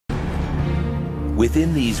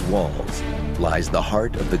Within these walls lies the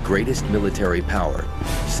heart of the greatest military power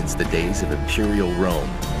since the days of Imperial Rome.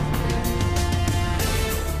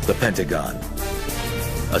 The Pentagon,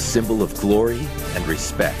 a symbol of glory and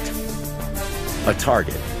respect, a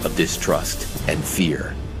target of distrust and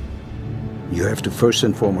fear. You have to first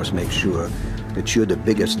and foremost make sure that you're the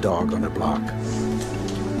biggest dog on the block.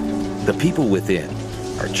 The people within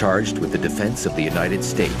are charged with the defense of the United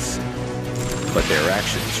States, but their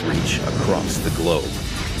actions reach across the globe.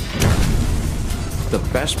 The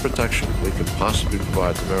best protection we could possibly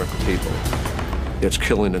provide the American people, it's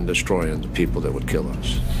killing and destroying the people that would kill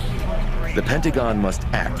us. The Pentagon must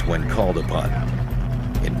act when called upon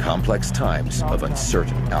in complex times of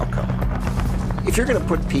uncertain outcome. If you're going to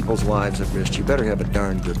put people's lives at risk, you better have a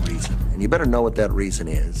darn good reason. And you better know what that reason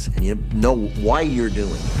is, and you know why you're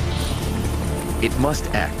doing it. It must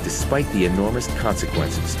act despite the enormous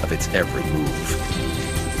consequences of its every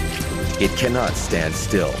move. It cannot stand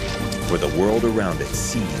still, where the world around it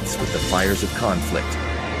seethes with the fires of conflict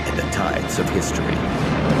and the tides of history.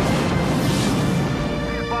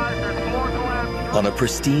 On a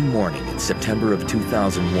pristine morning in September of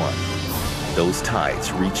 2001, those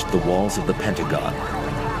tides reached the walls of the Pentagon,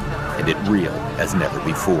 and it reeled as never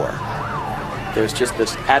before. There's just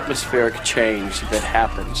this atmospheric change that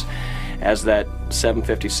happens as that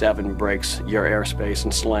 757 breaks your airspace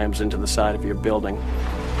and slams into the side of your building.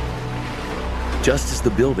 Just as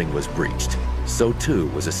the building was breached, so too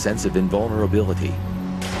was a sense of invulnerability.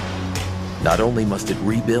 Not only must it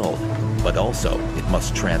rebuild, but also it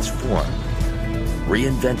must transform,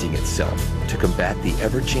 reinventing itself to combat the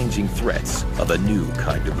ever-changing threats of a new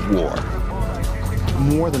kind of war.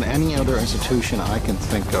 More than any other institution I can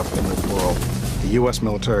think of in the world, the U.S.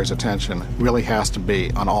 military's attention really has to be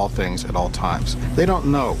on all things at all times. They don't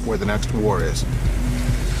know where the next war is.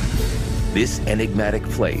 This enigmatic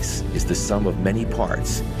place is the sum of many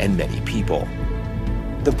parts and many people.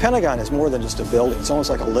 The Pentagon is more than just a building. It's almost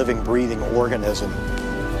like a living, breathing organism.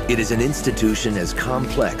 It is an institution as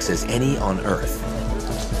complex as any on Earth,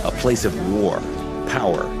 a place of war,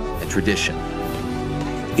 power, and tradition.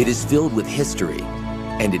 It is filled with history,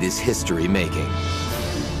 and it is history-making.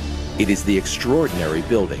 It is the extraordinary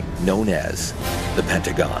building known as the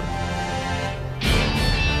Pentagon.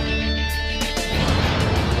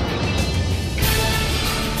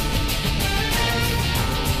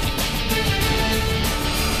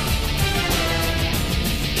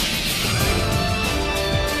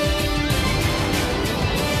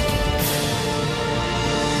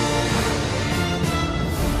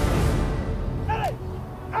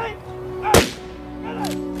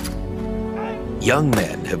 Young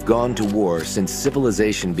men have gone to war since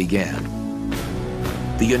civilization began.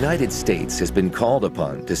 The United States has been called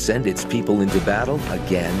upon to send its people into battle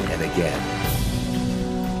again and again.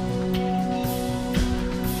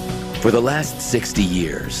 For the last 60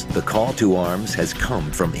 years, the call to arms has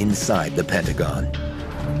come from inside the Pentagon.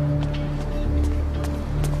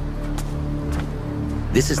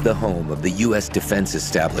 This is the home of the U.S. defense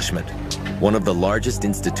establishment, one of the largest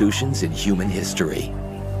institutions in human history.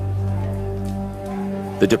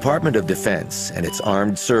 The Department of Defense and its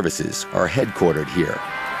armed services are headquartered here.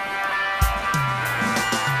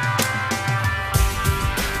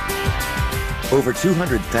 Over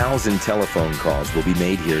 200,000 telephone calls will be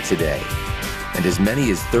made here today, and as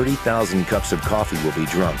many as 30,000 cups of coffee will be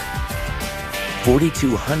drunk.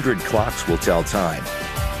 4,200 clocks will tell time,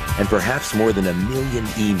 and perhaps more than 1 million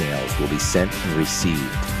emails will be sent and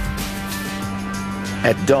received.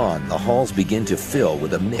 At dawn, the halls begin to fill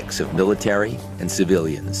with a mix of military and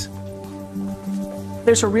civilians.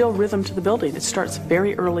 There's a real rhythm to the building. It starts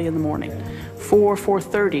very early in the morning,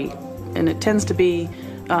 4:30, and it tends to be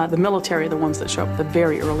the military, the ones that show up the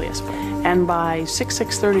very earliest. And by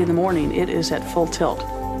 6:30 in the morning, it is at full tilt.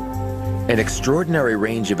 An extraordinary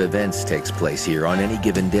range of events takes place here on any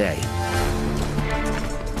given day.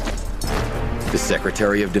 The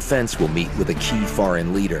Secretary of Defense will meet with a key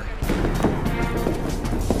foreign leader.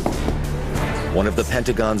 One of the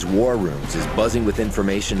Pentagon's war rooms is buzzing with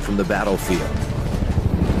information from the battlefield.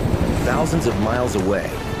 Thousands of miles away,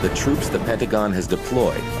 the troops the Pentagon has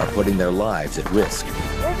deployed are putting their lives at risk.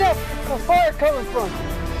 Where's that fire coming from?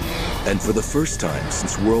 And for the first time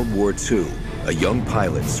since World War II, a young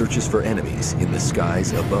pilot searches for enemies in the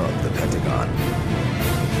skies above the Pentagon.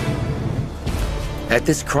 At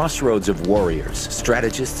this crossroads of warriors,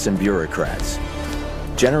 strategists, and bureaucrats,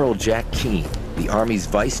 General Jack Keane, the Army's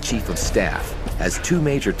Vice Chief of Staff, has two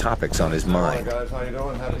major topics on his mind: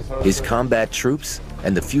 his combat troops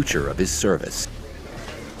and the future of his service.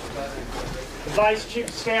 The Vice Chief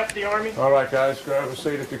of Staff of the Army. All right, guys, grab a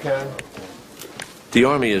seat if you can. The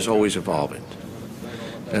Army is always evolving.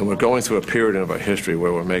 And we're going through a period of our history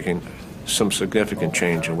where we're making some significant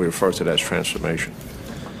change, and we refer to that as transformation.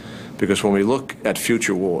 Because when we look at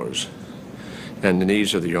future wars and the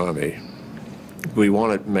needs of the Army, we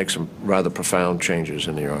want to make some rather profound changes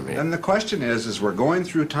in the Army. And the question is we're going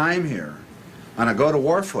through time here on a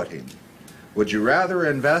go-to-war footing. Would you rather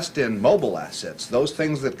invest in mobile assets, those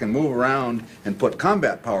things that can move around and put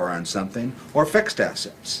combat power on something, or fixed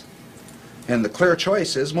assets? And the clear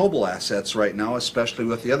choice is mobile assets right now, especially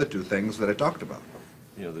with the other two things that I talked about.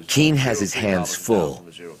 Keene has his hands full,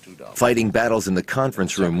 fighting battles in the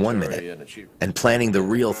conference room one minute and planning the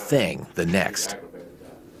real thing the next.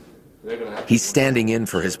 He's standing in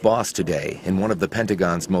for his boss today in one of the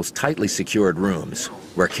Pentagon's most tightly secured rooms,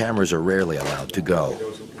 where cameras are rarely allowed to go.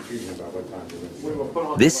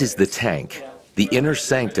 This is the tank, the inner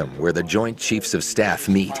sanctum where the Joint Chiefs of Staff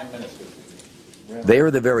meet. They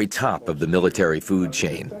are the very top of the military food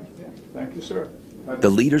chain. Thank you, sir. The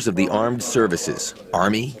leaders of the armed services,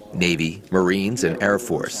 Army, Navy, Marines, and Air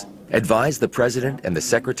Force, advise the President and the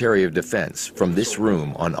Secretary of Defense from this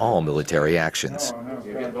room on all military actions.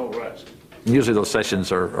 Usually those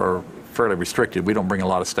sessions are fairly restricted. We don't bring a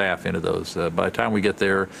lot of staff into those. By the time we get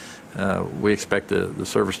there, we expect the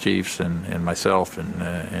service chiefs and myself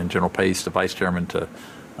and General Pace, the Vice Chairman, to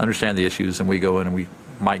understand the issues, and we go in and we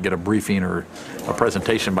might get a briefing or a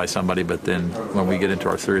presentation by somebody, but then when we get into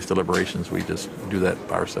our serious deliberations, we just do that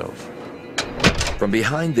by ourselves. From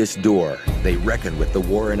behind this door, they reckon with the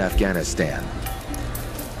war in Afghanistan,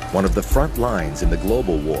 one of the front lines in the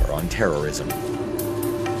global war on terrorism.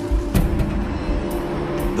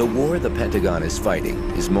 The war the Pentagon is fighting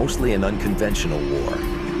is mostly an unconventional war.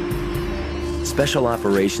 Special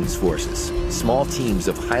operations forces, small teams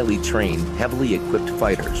of highly trained, heavily equipped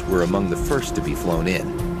fighters were among the first to be flown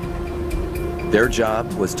in. Their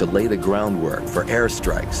job was to lay the groundwork for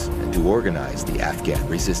airstrikes and to organize the Afghan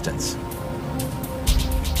resistance.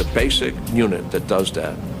 The basic unit that does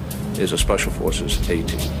that is a Special Forces A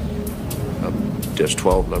team. There's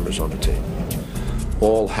 12 members on the team,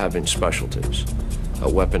 all having specialties. A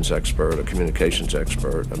weapons expert, a communications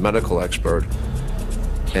expert, a medical expert,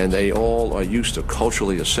 and they all are used to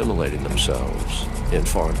culturally assimilating themselves in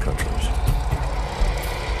foreign countries.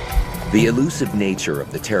 The elusive nature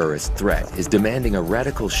of the terrorist threat is demanding a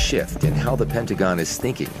radical shift in how the Pentagon is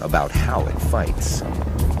thinking about how it fights.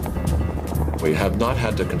 We have not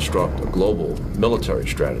had to construct a global military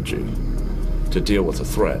strategy to deal with the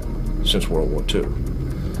threat since World War II.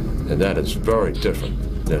 And that is very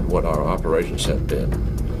different than what our operations have been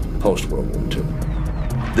post-World War II.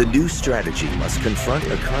 The new strategy must confront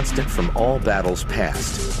a constant from all battles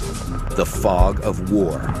past, the fog of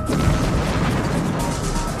war.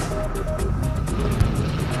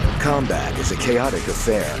 Combat is a chaotic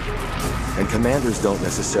affair, and commanders don't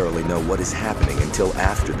necessarily know what is happening until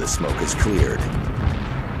after the smoke is cleared.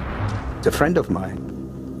 A friend of mine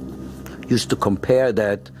used to compare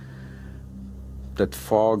that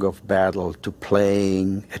fog of battle to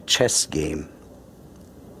playing a chess game,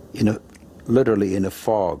 literally in a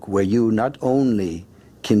fog, where you not only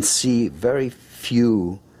can see very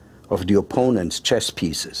few of the opponent's chess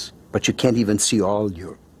pieces, but you can't even see all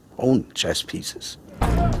your own chess pieces.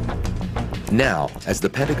 Now, as the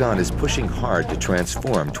Pentagon is pushing hard to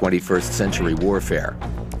transform 21st century warfare,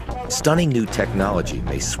 stunning new technology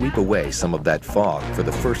may sweep away some of that fog for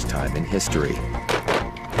the first time in history.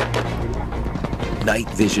 Night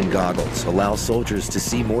vision goggles allow soldiers to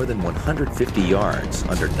see more than 150 yards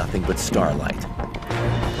under nothing but starlight.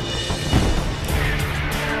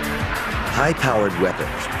 High-powered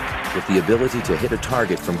weapons with the ability to hit a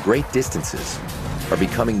target from great distances are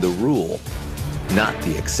becoming the rule, not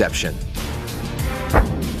the exception.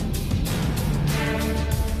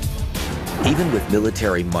 Even with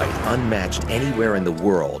military might unmatched anywhere in the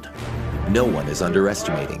world, no one is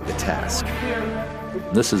underestimating the task.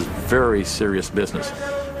 This is very serious business.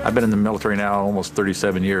 I've been in the military now almost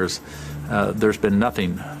 37 years. There's been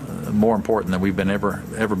nothing more important than we've been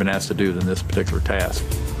ever been asked to do than this particular task.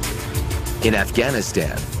 In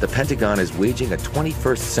Afghanistan, the Pentagon is waging a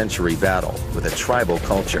 21st century battle with a tribal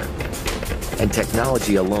culture, and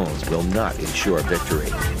technology alone will not ensure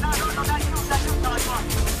victory.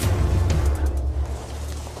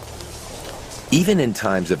 Even in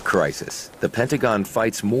times of crisis, the Pentagon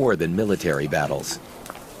fights more than military battles.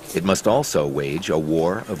 It must also wage a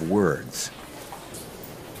war of words.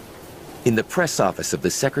 In the press office of the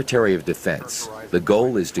Secretary of Defense, the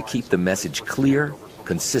goal is to keep the message clear,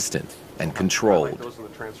 consistent, and controlled.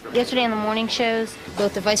 Yesterday on the morning shows,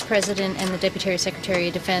 both the Vice President and the Deputy Secretary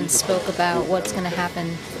of Defense spoke about what's going to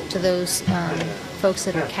happen to those folks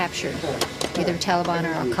that are captured, either Taliban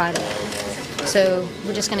or Al-Qaeda. So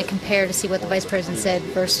we're just going to compare to see what the Vice President said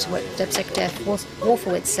versus what Deputy Secretary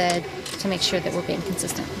Wolfowitz said to make sure that we're being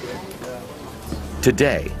consistent.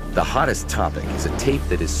 Today, the hottest topic is a tape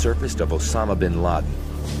that is surfaced of Osama bin Laden.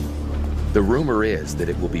 The rumor is that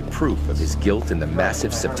it will be proof of his guilt in the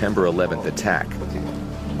massive September 11th attack.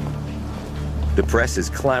 The press is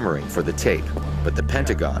clamoring for the tape, but the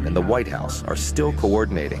Pentagon and the White House are still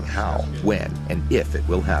coordinating how, when, and if it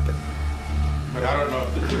will happen. But I don't know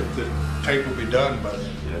if the tape will be done, but...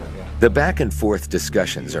 The back and forth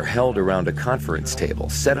discussions are held around a conference table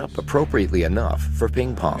set up appropriately enough for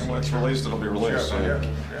ping pong. When it's released, it'll be released.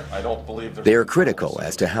 I don't believe they are critical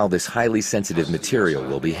as to how this highly sensitive material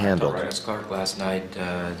will be handled. As Clark last night,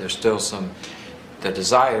 there's still the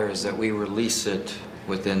desire is that we release it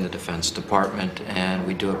within the Defense Department, and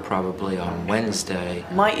we do it probably on Wednesday.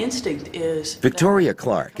 My instinct is... Victoria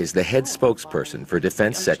Clark is the head spokesperson for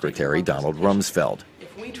Defense Secretary Donald Rumsfeld.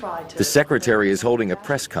 The Secretary is holding a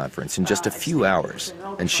press conference in just a few hours,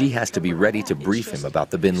 and she has to be ready to brief him about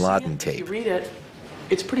the bin Laden tape. You read it,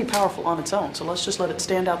 it's pretty powerful on its own, so let's just let it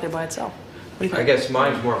stand out there by itself. I guess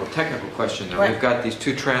mine's more of a technical question, though. Right. We've got these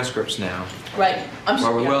 2 transcripts now. Right.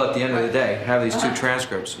 Well, we will, at the end of the day, have these 2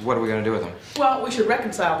 transcripts. What are we going to do with them? Well, we should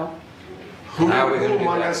reconcile them. Who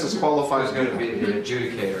among us is qualified Who's going to be the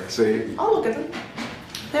adjudicator? See? I'll look at them.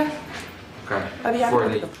 There.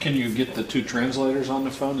 Okay. Can you get the 2 translators on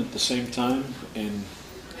the phone at the same time and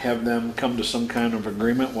have them come to some kind of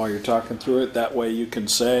agreement while you're talking through it? That way you can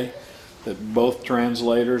say that both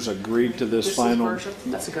translators agreed to this final version.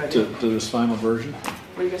 That's a good idea. To this final version.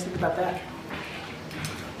 What do you guys think about that?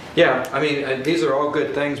 Yeah, I mean, these are all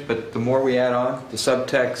good things, but the more we add on, the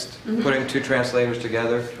subtext, putting 2 translators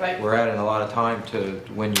together, we're adding a lot of time to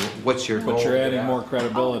what's your goal? But you're adding more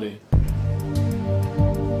credibility.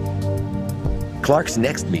 Clark's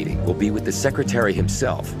next meeting will be with the Secretary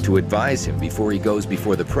himself to advise him before he goes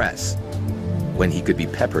before the press, when he could be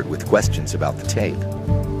peppered with questions about the tape.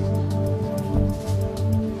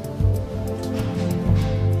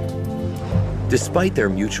 Despite their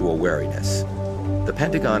mutual wariness, the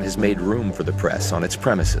Pentagon has made room for the press on its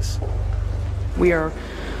premises. We are,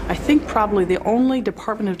 I think, probably the only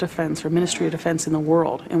Department of Defense or Ministry of Defense in the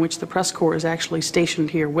world in which the press corps is actually stationed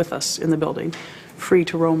here with us in the building, free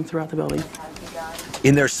to roam throughout the building.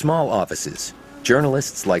 In their small offices,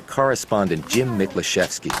 journalists like correspondent Jim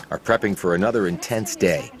Miklashevsky are prepping for another intense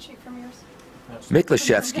day.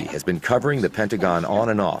 Miklashevsky has been covering the Pentagon on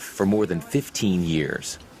and off for more than 15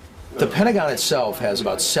 years. The Pentagon itself has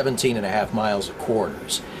about 17.5 miles of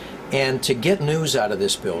corridors. And to get news out of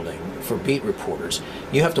this building for beat reporters,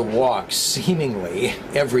 you have to walk seemingly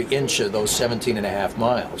every inch of those 17.5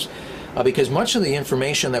 miles. Because much of the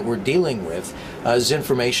information that we're dealing with is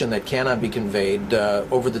information that cannot be conveyed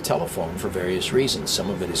over the telephone for various reasons. Some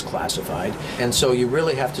of it is classified. And so you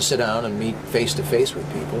really have to sit down and meet face-to-face with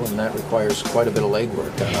people, and that requires quite a bit of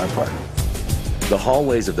legwork on our part. The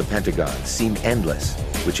hallways of the Pentagon seem endless,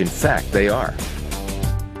 which in fact they are.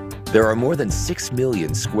 There are more than 6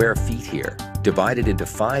 million square feet here, divided into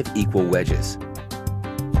 5 equal wedges.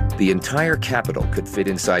 The entire Capitol could fit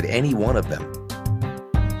inside any one of them.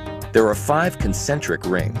 There are 5 concentric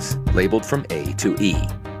rings, labeled from A to E.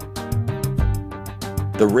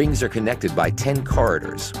 The rings are connected by 10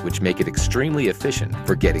 corridors, which make it extremely efficient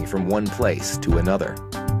for getting from one place to another.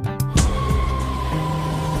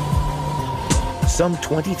 Some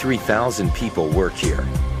 23,000 people work here.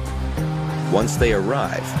 Once they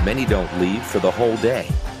arrive, many don't leave for the whole day.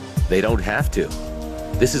 They don't have to.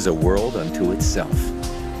 This is a world unto itself.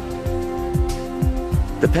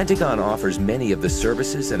 The Pentagon offers many of the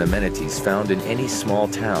services and amenities found in any small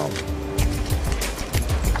town.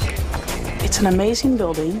 It's an amazing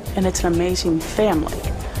building, and it's an amazing family.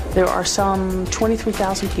 There are some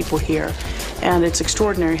 23,000 people here, and it's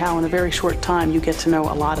extraordinary how in a very short time you get to know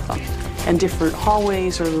a lot of them. And different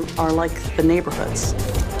hallways are like the neighborhoods.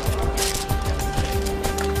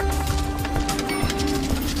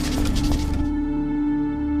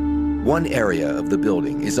 One area of the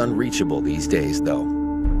building is unreachable these days, though.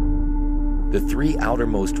 The 3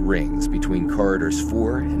 outermost rings between corridors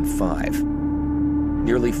 4 and 5.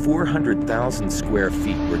 Nearly 400,000 square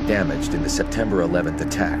feet were damaged in the September 11th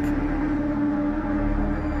attack.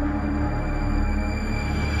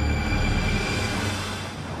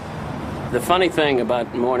 The funny thing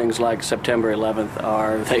about mornings like September 11th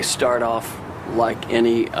are they start off like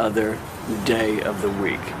any other day of the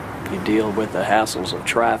week. You deal with the hassles of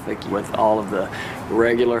traffic, with all of the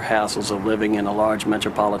regular hassles of living in a large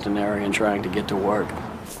metropolitan area and trying to get to work.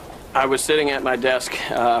 I was sitting at my desk.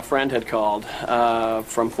 A friend had called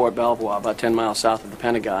from Fort Belvoir, about 10 miles south of the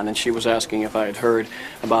Pentagon, and she was asking if I had heard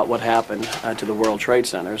about what happened to the World Trade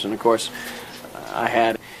Centers, and of course I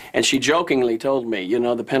had. And she jokingly told me, you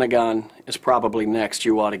know, the Pentagon is probably next,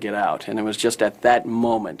 you ought to get out. And it was just at that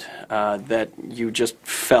moment that you just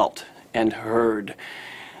felt and heard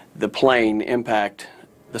the plane impact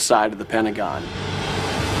the side of the Pentagon.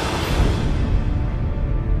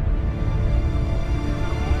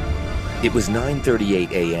 It was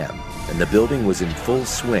 9:38 a.m., and the building was in full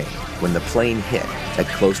swing when the plane hit at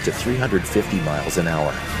close to 350 miles an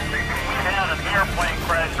hour. An airplane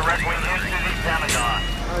crashed directly into the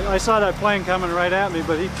Pentagon. I saw that plane coming right at me,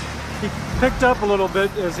 but he picked up a little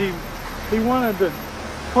bit as he wanted to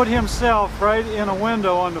put himself right in a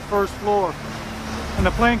window on the first floor. And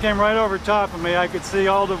the plane came right over top of me. I could see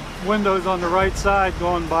all the windows on the right side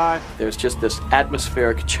going by. There's just this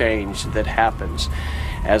atmospheric change that happens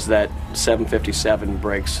as that 757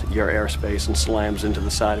 breaks your airspace and slams into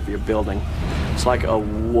the side of your building. It's like a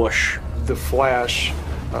whoosh. The flash,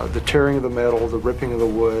 the tearing of the metal, the ripping of the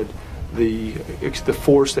wood, the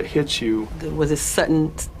force that hits you. There was a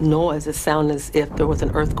sudden noise, it sounded as if there was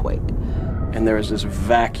an earthquake. And there is this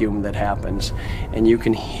vacuum that happens, and you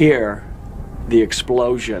can hear the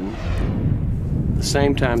explosion the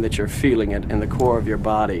same time that you're feeling it in the core of your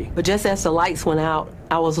body. But just as the lights went out,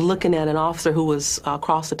 I was looking at an officer who was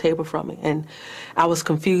across the table from me, and I was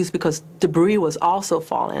confused because debris was also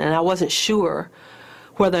falling, and I wasn't sure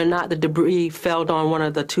whether or not the debris fell on one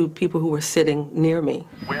of the two people who were sitting near me.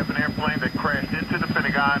 We have an airplane that crashed into the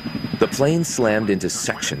Pentagon. The plane slammed into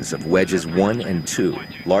sections of wedges 1 and 2,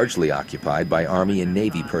 largely occupied by Army and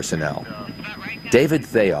Navy personnel. David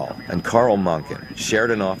Thayall and Carl Monken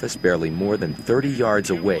shared an office barely more than 30 yards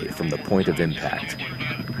away from the point of impact.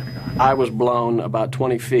 I was blown about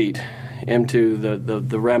 20 feet into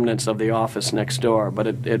the remnants of the office next door, but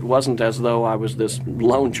it wasn't as though I was this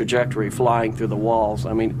lone trajectory flying through the walls.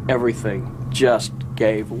 I mean, everything just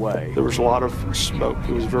gave way. There was a lot of smoke.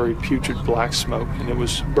 It was very putrid black smoke, and it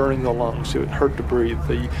was burning the lungs. It hurt to breathe.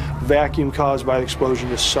 The vacuum caused by the explosion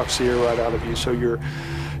just sucks the air right out of you, so you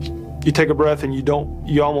take a breath and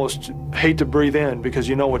you almost hate to breathe in because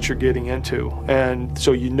you know what you're getting into. And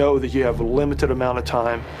so you know that you have a limited amount of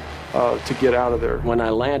time to get out of there. When I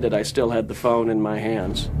landed, I still had the phone in my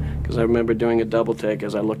hands because I remember doing a double take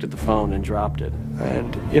as I looked at the phone and dropped it.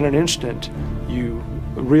 And in an instant, you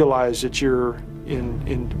realize that you're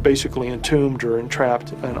basically entombed or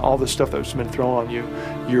entrapped, and all the stuff that's been thrown on you,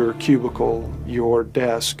 your cubicle, your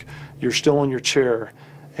desk, you're still in your chair,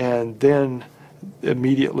 and then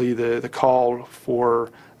immediately the call for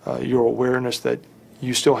your awareness that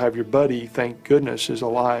you still have your buddy, thank goodness, is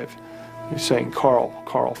alive. You're saying,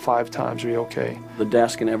 Carl, 5 times, are you okay? The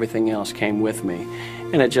desk and everything else came with me,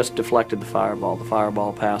 and it just deflected the fireball. The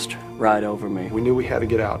fireball passed right over me. We knew we had to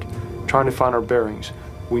get out, trying to find our bearings.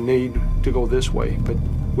 We need to go this way, but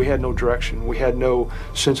we had no direction. We had no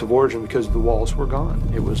sense of origin because the walls were gone.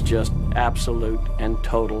 It was just absolute and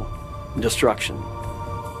total destruction.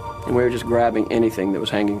 And we were just grabbing anything that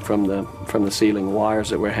was hanging from the ceiling,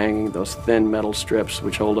 wires that were hanging, those thin metal strips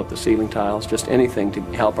which hold up the ceiling tiles, just anything to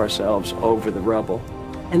help ourselves over the rubble.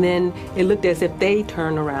 And then it looked as if they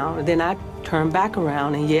turned around, and then I turned back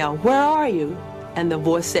around and yelled, "Where are you?" And the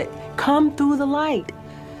voice said, "Come through the light."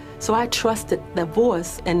 So I trusted the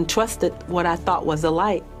voice and trusted what I thought was the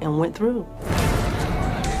light and went through.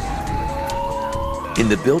 In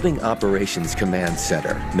the Building Operations Command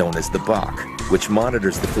Center, known as the BOC, which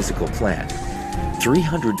monitors the physical plant,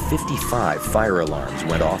 355 fire alarms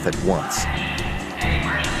went off at once.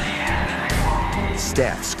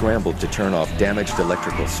 Staff scrambled to turn off damaged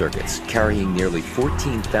electrical circuits, carrying nearly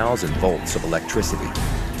 14,000 volts of electricity.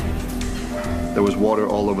 There was water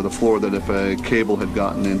all over the floor that if a cable had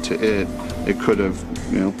gotten into it, it could have,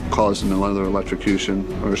 caused another electrocution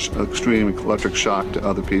or extreme electric shock to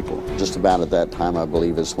other people. Just about at that time, I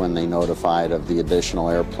believe, is when they notified of the additional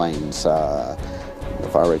airplanes.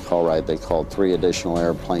 If I recall right, they called 3 additional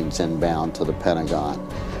airplanes inbound to the Pentagon,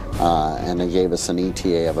 and they gave us an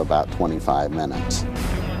ETA of about 25 minutes.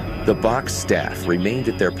 The BOC staff remained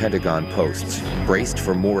at their Pentagon posts, braced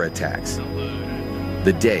for more attacks.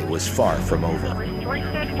 The day was far from over.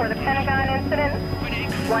 Restricted for the Pentagon incident.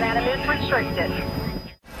 1 item is restricted.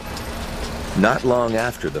 Not long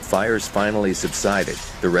after the fires finally subsided,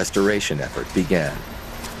 the restoration effort began.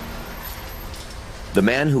 The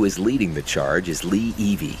man who is leading the charge is Lee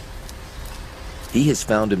Evey. He has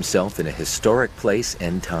found himself in a historic place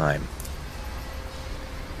and time.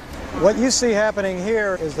 What you see happening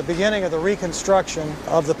here is the beginning of the reconstruction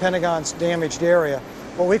of the Pentagon's damaged area,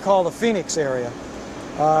 what we call the Phoenix area.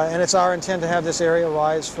 And it's our intent to have this area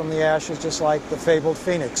rise from the ashes just like the fabled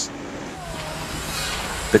phoenix.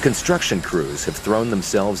 The construction crews have thrown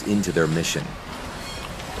themselves into their mission.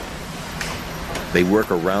 They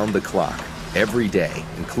work around the clock, every day,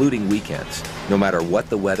 including weekends, no matter what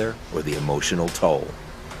the weather or the emotional toll.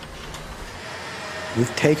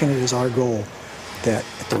 We've taken it as our goal that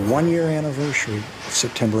at the one-year anniversary of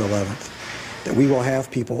September 11th, that we will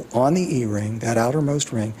have people on the E-ring, that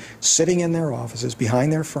outermost ring, sitting in their offices,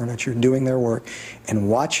 behind their furniture, doing their work, and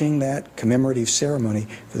watching that commemorative ceremony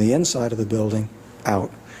for the inside of the building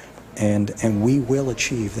out. And we will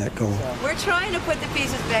achieve that goal. We're trying to put the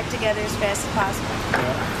pieces back together as fast as possible.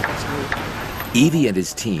 Evie and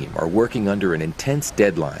his team are working under an intense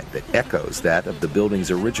deadline that echoes that of the building's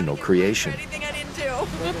original creation.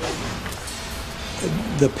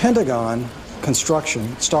 The Pentagon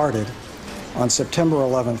construction started on September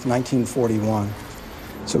 11th, 1941.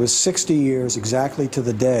 So it was 60 years exactly to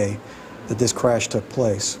the day that this crash took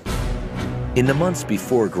place. In the months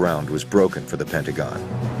before ground was broken for the Pentagon,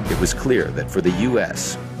 it was clear that for the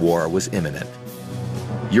U.S., war was imminent.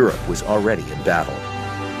 Europe was already in battle.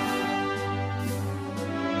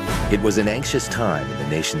 It was an anxious time in the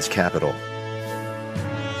nation's capital.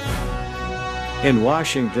 In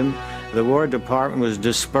Washington, the War Department was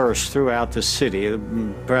dispersed throughout the city,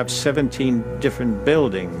 perhaps 17 different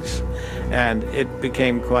buildings, and it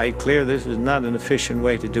became quite clear this was not an efficient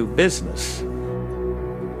way to do business.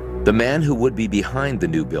 The man who would be behind the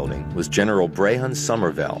new building was General Brehon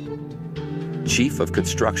Somervell, Chief of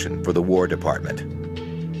Construction for the War Department.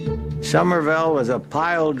 Somervell was a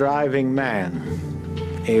pile-driving man.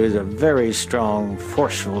 He was a very strong,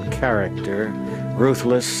 forceful character,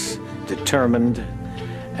 ruthless, determined,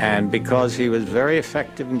 and because he was very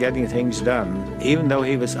effective in getting things done, even though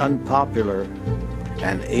he was unpopular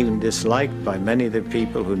and even disliked by many of the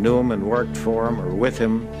people who knew him and worked for him or with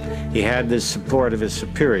him, he had the support of his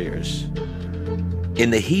superiors. In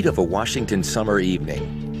the heat of a Washington summer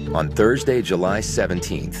evening, on Thursday, July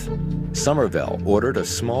 17th, Somervell ordered a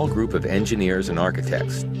small group of engineers and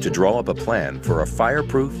architects to draw up a plan for a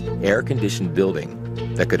fireproof, air-conditioned building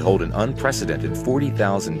that could hold an unprecedented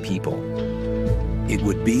 40,000 people. It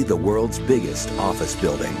would be the world's biggest office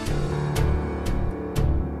building.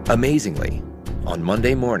 Amazingly, on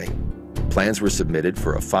Monday morning, plans were submitted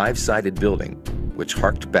for a 5-sided building which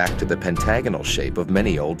harked back to the pentagonal shape of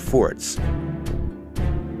many old forts.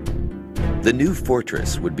 The new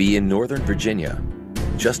fortress would be in Northern Virginia,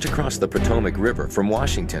 just across the Potomac River from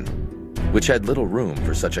Washington, which had little room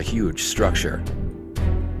for such a huge structure.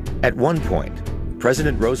 At one point,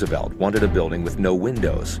 President Roosevelt wanted a building with no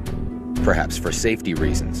windows, perhaps for safety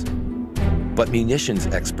reasons. But munitions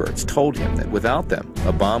experts told him that without them,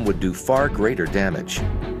 a bomb would do far greater damage.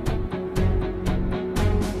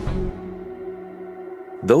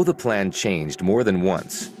 Though the plan changed more than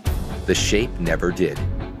once, the shape never did.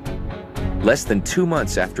 Less than 2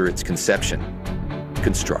 months after its conception,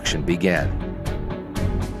 construction began.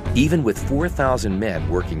 Even with 4,000 men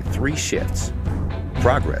working 3 shifts,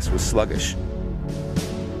 progress was sluggish.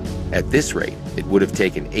 At this rate, it would have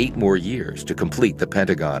taken 8 more years to complete the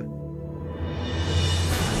Pentagon.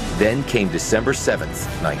 Then came December 7th,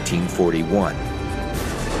 1941.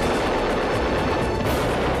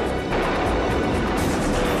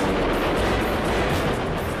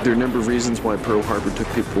 There are a number of reasons why Pearl Harbor took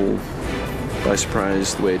people by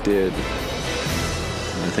surprise the way it did.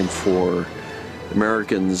 I think for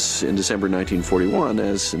Americans in December 1941,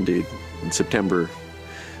 as indeed in September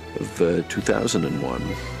of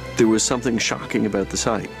 2001, there was something shocking about the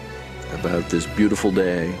site, about this beautiful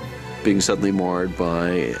day being suddenly marred by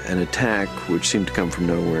an attack which seemed to come from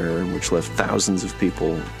nowhere and which left thousands of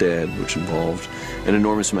people dead, which involved an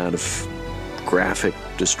enormous amount of graphic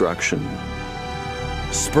destruction.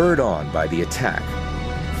 Spurred on by the attack,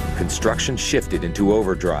 construction shifted into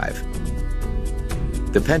overdrive.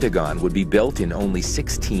 The Pentagon would be built in only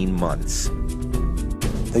 16 months.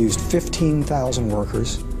 They used 15,000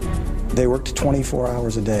 workers. They worked 24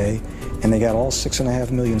 hours a day, and they got all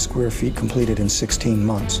 6.5 million square feet completed in 16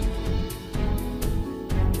 months.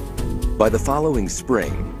 By the following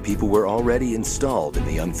spring, people were already installed in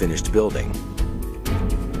the unfinished building.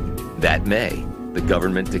 That May, the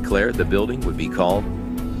government declared the building would be called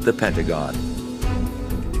the Pentagon.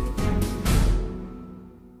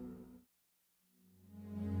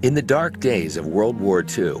 In the dark days of World War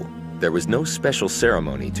II, there was no special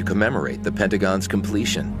ceremony to commemorate the Pentagon's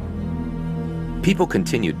completion. People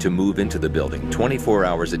continued to move into the building 24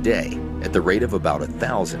 hours a day at the rate of about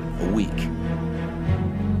 1,000 a week.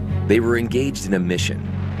 They were engaged in a mission,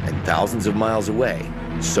 and thousands of miles away,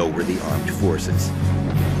 so were the armed forces.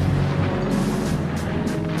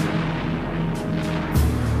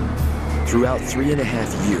 Throughout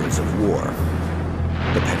 3.5 years of war,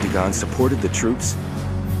 the Pentagon supported the troops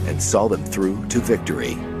and saw them through to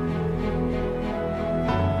victory.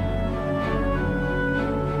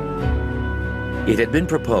 It had been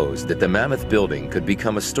proposed that the mammoth building could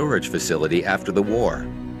become a storage facility after the war.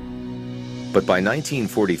 But by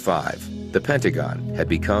 1945, the Pentagon had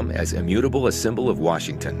become as immutable a symbol of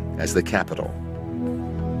Washington as the Capitol.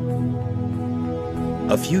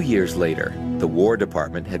 A few years later, the War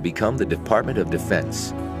Department had become the Department of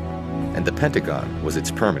Defense, and the Pentagon was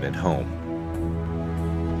its permanent home.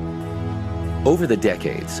 Over the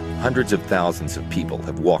decades, hundreds of thousands of people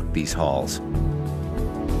have walked these halls.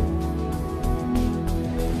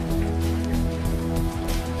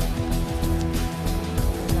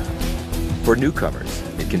 For newcomers,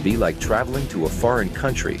 it can be like traveling to a foreign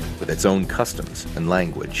country with its own customs and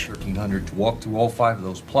language. 1,300 to walk through all 5 of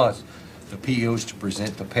those, plus the PEOs to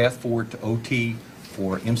present the path forward to OT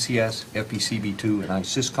for MCS, FPCB2, and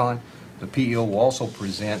ISYSCON. The PEO will also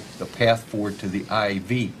present the path forward to the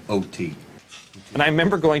IV OT. And I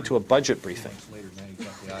remember going to a budget briefing,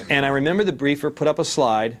 and I remember the briefer put up a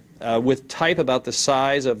slide with type about the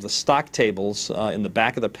size of the stock tables in the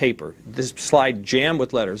back of the paper. This slide jammed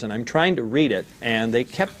with letters, and I'm trying to read it, and they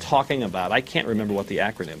kept talking about, I can't remember what the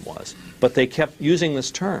acronym was, but they kept using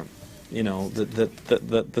this term, you know, the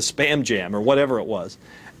spam jam or whatever it was.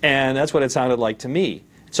 And that's what it sounded like to me.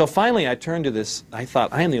 So finally I turned to this, I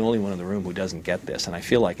thought, I am the only one in the room who doesn't get this, and I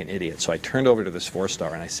feel like an idiot. So I turned over to this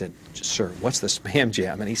 4-star and I said, "Sir, what's the spam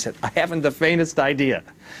jam?" And he said, "I haven't the faintest idea."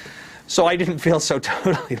 So I didn't feel so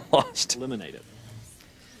totally lost. Eliminated.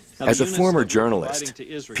 As a former journalist,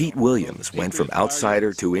 Pete Williams went from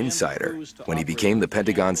outsider to insider when he became the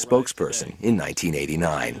Pentagon spokesperson in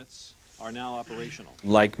 1989. Are now operational.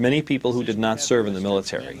 Like many people who did not serve in the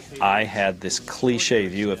military, I had this cliche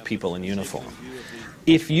view of people in uniform.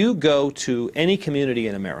 If you go to any community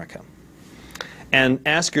in America and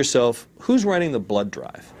ask yourself, who's running the blood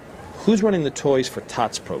drive? Who's running the Toys for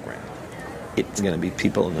Tots program? It's going to be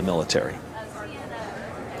people in the military.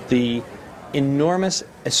 The enormous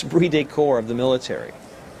esprit de corps of the military,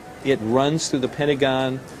 it runs through the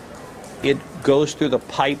Pentagon, it goes through the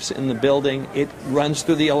pipes in the building, it runs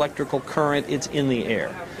through the electrical current, it's in the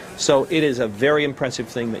air. So it is a very impressive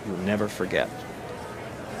thing that you'll never forget.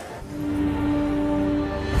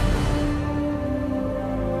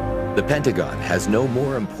 The Pentagon has no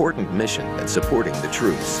more important mission than supporting the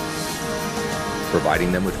troops.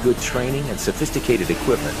 Providing them with good training and sophisticated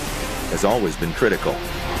equipment has always been critical,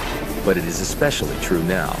 but it is especially true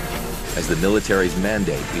now, as the military's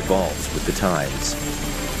mandate evolves with the times.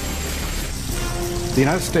 The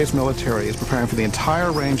United States military is preparing for the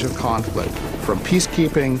entire range of conflict, from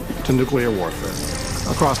peacekeeping to nuclear warfare,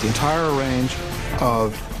 across the entire range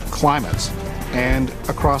of climates and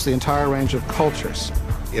across the entire range of cultures.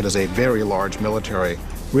 It is a very large military,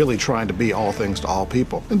 really trying to be all things to all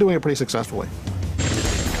people, and doing it pretty successfully.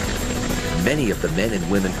 Many of the men and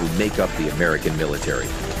women who make up the American military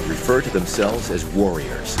refer to themselves as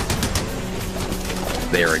warriors.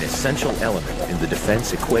 They are an essential element in the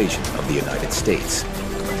defense equation of the United States.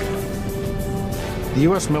 The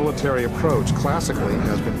U.S. military approach classically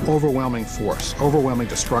has been overwhelming force, overwhelming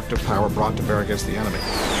destructive power brought to bear against the enemy.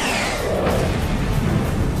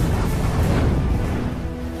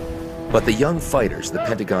 But the young fighters the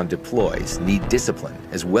Pentagon deploys need discipline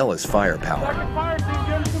as well as firepower.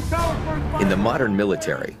 In the modern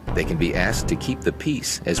military, they can be asked to keep the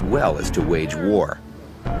peace as well as to wage war.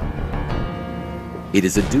 It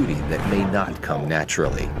is a duty that may not come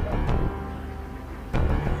naturally.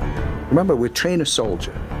 Remember, we train a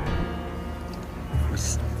soldier,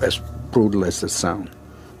 as brutal as it sounds,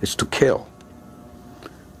 is to kill,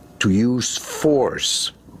 to use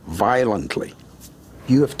force violently.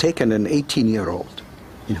 You have taken an 18-year-old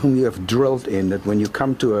in whom you have drilled in that when you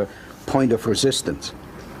come to a point of resistance,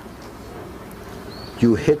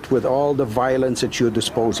 you hit with all the violence at your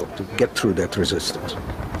disposal to get through that resistance.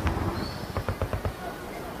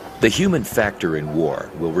 The human factor in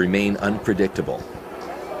war will remain unpredictable.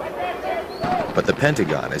 But the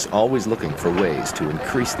Pentagon is always looking for ways to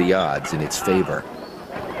increase the odds in its favor.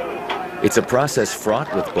 It's a process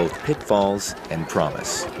fraught with both pitfalls and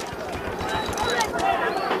promise.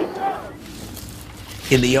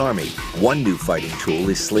 In the Army, one new fighting tool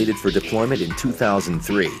is slated for deployment in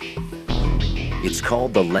 2003. It's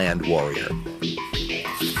called the Land Warrior.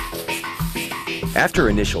 After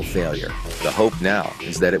initial failure, the hope now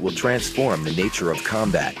is that it will transform the nature of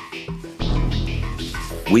combat.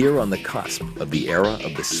 We are on the cusp of the era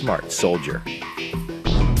of the smart soldier.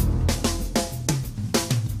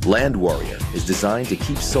 Land Warrior is designed to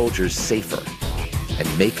keep soldiers safer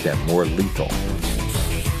and make them more lethal.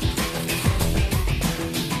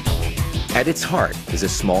 At its heart is a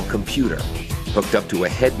small computer hooked up to a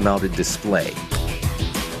head-mounted display.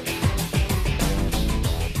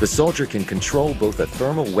 The soldier can control both a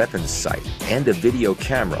thermal weapons sight and a video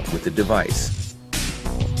camera with the device.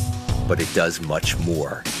 But it does much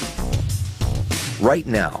more. Right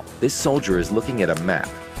now, this soldier is looking at a map.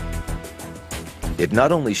 It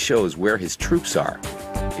not only shows where his troops are,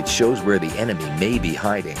 it shows where the enemy may be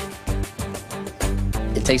hiding.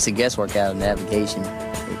 It takes the guesswork out of navigation.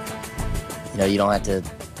 You know, you don't have to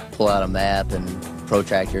pull out a map and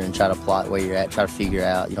protractor and try to plot where you're at, try to figure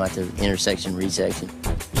out. You don't have to intersection, resection.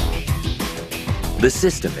 The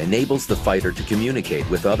system enables the fighter to communicate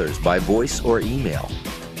with others by voice or email,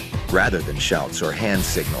 rather than shouts or hand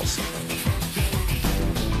signals.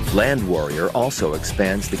 Land Warrior also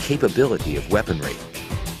expands the capability of weaponry.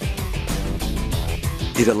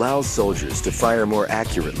 It allows soldiers to fire more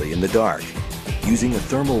accurately in the dark, using a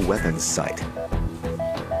thermal weapons sight.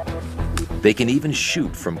 They can even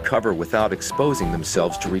shoot from cover without exposing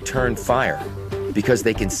themselves to return fire, because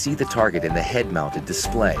they can see the target in the head-mounted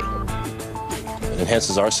display. It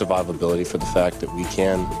enhances our survivability for the fact that we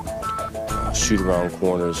can shoot around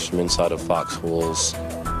corners from inside of foxholes.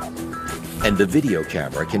 And the video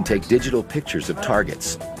camera can take digital pictures of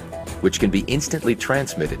targets, which can be instantly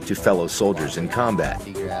transmitted to fellow soldiers in combat,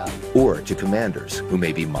 or to commanders who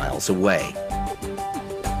may be miles away.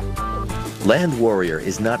 Land Warrior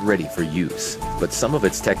is not ready for use, but some of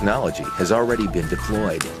its technology has already been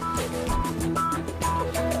deployed.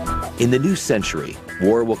 In the new century,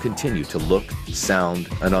 war will continue to look, sound,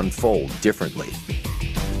 and unfold differently.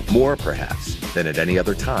 More, perhaps, than at any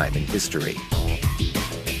other time in history.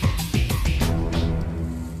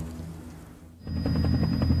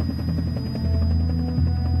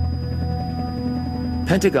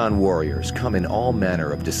 Pentagon warriors come in all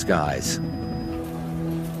manner of disguise.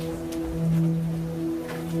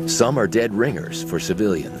 Some are dead ringers for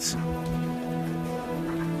civilians.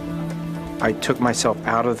 I took myself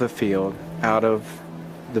out of the field, out of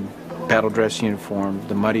the battle dress uniform,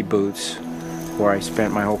 the muddy boots, where I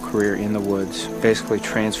spent my whole career in the woods, basically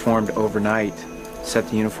transformed overnight, set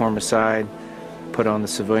the uniform aside, put on the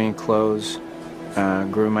civilian clothes,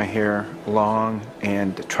 grew my hair long,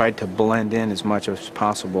 and tried to blend in as much as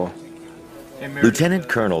possible. Lieutenant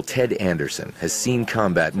Colonel Ted Anderson has seen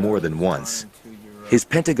combat more than once. His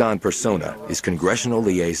Pentagon persona is congressional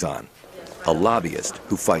liaison, a lobbyist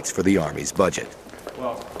who fights for the Army's budget.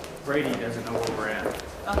 Well, Brady doesn't know where we're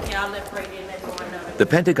at. Okay, I'll let Brady and everyone know. The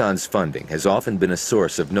Pentagon's funding has often been a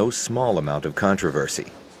source of no small amount of controversy.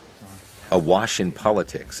 Awash in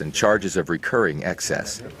politics and charges of recurring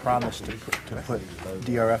excess. Promised to put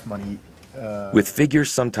DRF money. With figures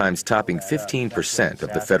sometimes topping 15%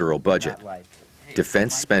 of the federal budget,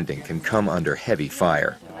 defense spending can come under heavy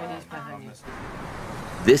fire.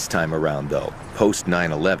 This time around, though, post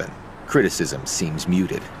 9/11, criticism seems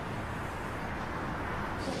muted.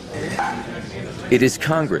 It is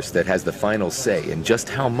Congress that has the final say in just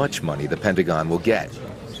how much money the Pentagon will get.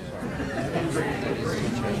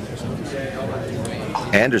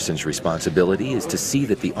 Anderson's responsibility is to see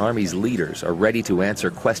that the Army's leaders are ready to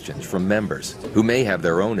answer questions from members who may have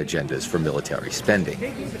their own agendas for military spending.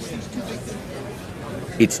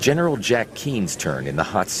 It's General Jack Keene's turn in the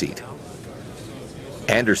hot seat.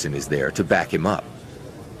 Anderson is there to back him up.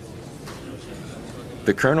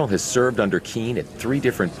 The colonel has served under Keene at 3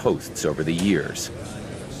 different posts over the years.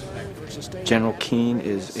 General Keene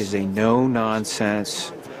is a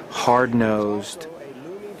no-nonsense, hard-nosed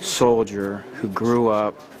soldier who grew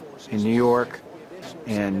up in New York,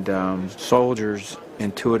 and soldiers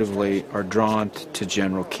intuitively are drawn to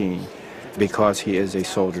General Keene because he is a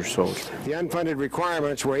soldier. The unfunded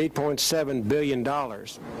requirements were $8.7 billion.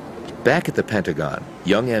 Back at the Pentagon,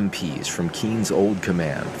 young MPs from Keene's old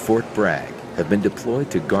command, Fort Bragg, have been deployed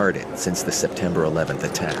to guard it since the September 11th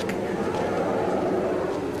attack.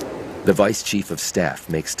 The Vice Chief of Staff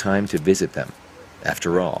makes time to visit them.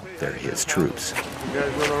 After all, they're his troops. You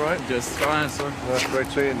guys doing all right? Just fine, sir. That's great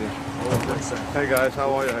seeing you. Thanks, sir. Hey guys,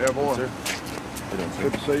 how are you? Airborne? Sir.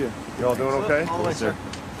 Good to see you. Y'all doing okay? Yes, sir.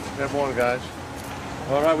 Airborne, guys.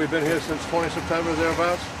 All right, we've been here since 20 September,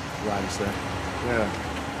 thereabouts? Right, sir. Yeah.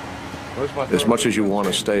 As much as you want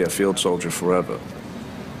to stay a field soldier forever,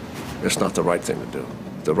 it's not the right thing to do.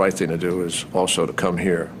 The right thing to do is also to come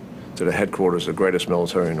here to the headquarters of the greatest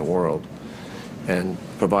military in the world and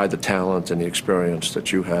provide the talent and the experience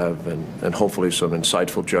that you have, and hopefully some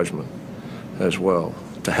insightful judgment as well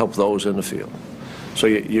to help those in the field. So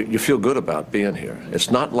you feel good about being here.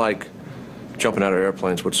 It's not like jumping out of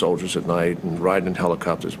airplanes with soldiers at night and riding in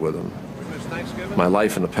helicopters with them. My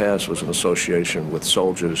life in the past was an association with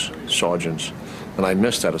soldiers, sergeants, and I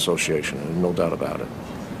missed that association, and no doubt about it.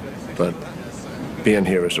 But being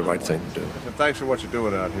here is the right thing to do. And thanks for what you're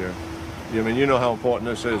doing out here. I mean, you know how important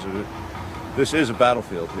this is. This is a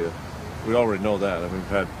battlefield here. We already know that. I mean, we've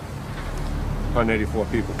had 184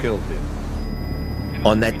 people killed here.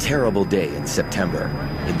 On that terrible day in September,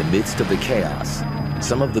 in the midst of the chaos,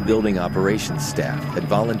 some of the building operations staff had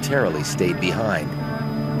voluntarily stayed behind,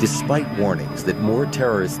 despite warnings that more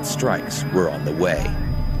terrorist strikes were on the way.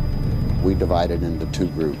 We divided into two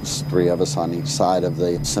groups, 3 of us on each side of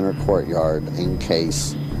the center courtyard in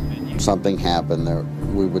case something happened. There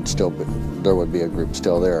would be a group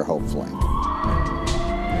still there, hopefully.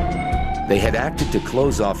 They had acted to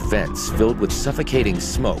close off vents filled with suffocating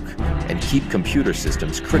smoke and keep computer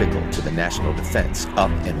systems critical to the national defense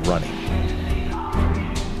up and running.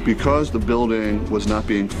 Because the building was not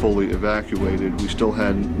being fully evacuated, we still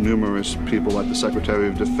had numerous people at the Secretary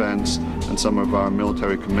of Defense and some of our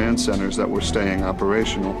military command centers that were staying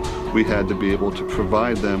operational. We had to be able to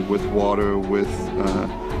provide them with water, with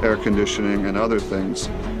air conditioning and other things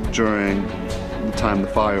during the time the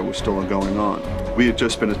fire was still going on. We had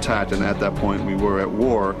just been attacked, and at that point we were at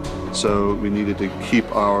war, so we needed to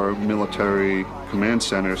keep our military command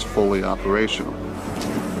centers fully operational.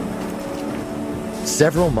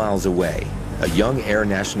 Several miles away, a young Air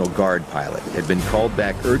National Guard pilot had been called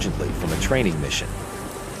back urgently from a training mission.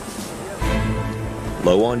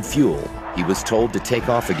 Low on fuel, he was told to take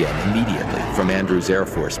off again immediately from Andrews Air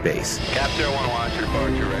Force Base. Captain 01,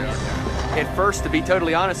 report your radar. At first, to be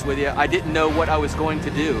totally honest with you, I didn't know what I was going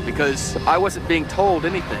to do because I wasn't being told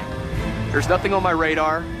anything. There's nothing on my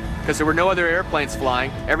radar because there were no other airplanes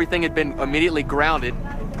flying. Everything had been immediately grounded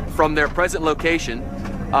from their present location.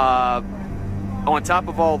 On top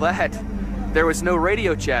of all that, there was no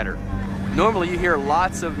radio chatter. Normally you hear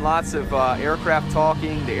lots of aircraft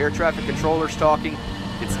talking, the air traffic controllers talking.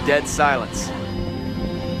 It's dead silence.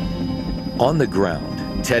 On the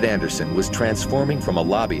ground, Ted Anderson was transforming from a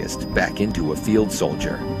lobbyist back into a field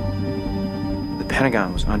soldier. The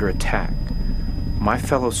Pentagon was under attack. My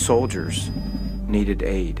fellow soldiers needed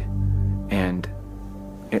aid. And,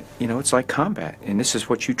 it's like combat. And this is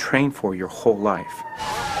what you train for your whole life.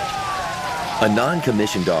 A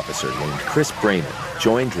non-commissioned officer named Chris Brayman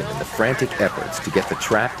joined him in the frantic efforts to get the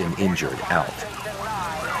trapped and injured out.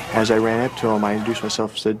 As I ran up to him, I introduced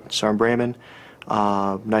myself, said, Sergeant Brayman,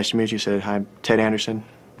 nice to meet you. Said, hi, I'm Ted Anderson.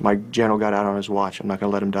 My general got out on his watch. I'm not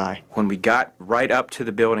going to let him die. When we got right up to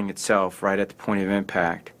the building itself, right at the point of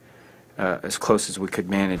impact, as close as we could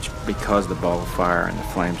manage, because the ball of fire and the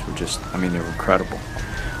flames were they were incredible.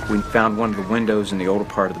 We found one of the windows in the older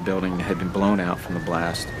part of the building that had been blown out from the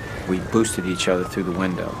blast. We boosted each other through the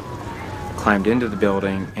window, climbed into the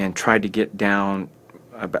building, and tried to get down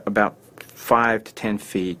about 5 to 10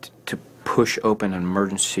 feet to push open an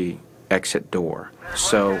emergency exit door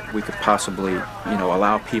so we could possibly,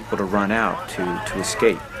 allow people to run out to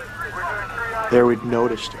escape. There we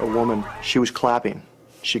noticed a woman. She was clapping.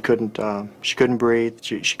 She couldn't breathe.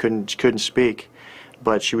 She couldn't speak,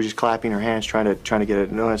 but she was just clapping her hands, trying to get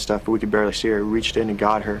it, and stuff. But we could barely see her. We reached in and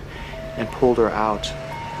got her, and pulled her out.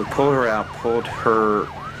 We pulled her out, pulled her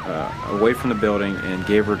away from the building, and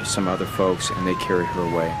gave her to some other folks, and they carried her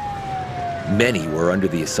away. Many were under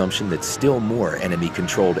the assumption that still more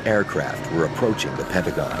enemy-controlled aircraft were approaching the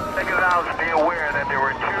Pentagon. Be aware that there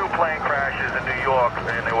were 2 plane crashes in New York,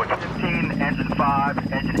 and there were 15, engine 5,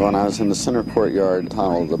 engine 8. When I was in the center courtyard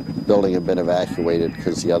tunnel, the building had been evacuated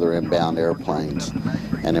because the other inbound airplanes,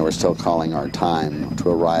 and they were still calling our time to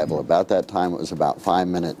arrival. About that time, it was about 5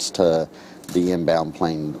 minutes to the inbound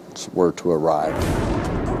planes were to arrive.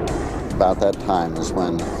 About that time is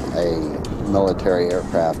when a military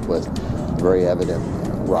aircraft with very evident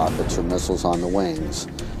rockets or missiles on the wings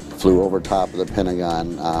flew over top of the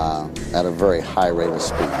Pentagon at a very high rate of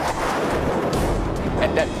speed.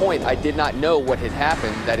 At that point, I did not know what had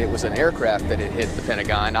happened, that it was an aircraft that had hit the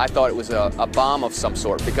Pentagon. I thought it was a bomb of some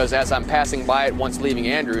sort, because as I'm passing by it once leaving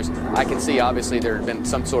Andrews, I can see obviously there had been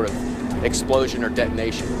some sort of explosion or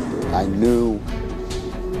detonation. I knew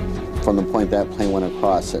from the point that plane went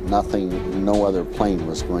across that no other plane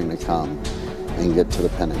was going to come and get to the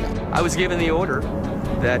Pentagon. I was given the order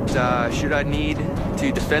that should I need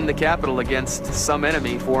to defend the Capitol against some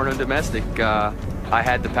enemy, foreign or domestic, I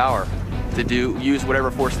had the power to use whatever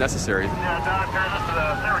force necessary.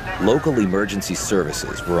 Local emergency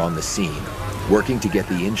services were on the scene, working to get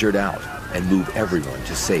the injured out and move everyone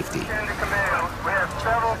to safety.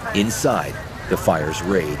 Inside, the fires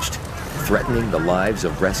raged, threatening the lives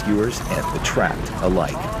of rescuers and the trapped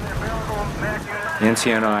alike.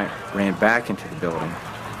 Nancy and I ran back into the building,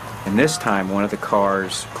 And this time, one of the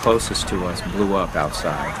cars closest to us blew up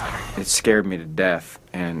outside. It scared me to death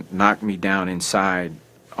and knocked me down inside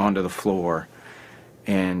onto the floor.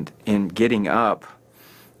 And in getting up,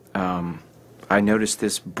 I noticed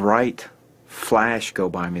this bright flash go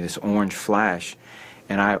by me, this orange flash.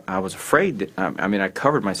 And I was afraid that, I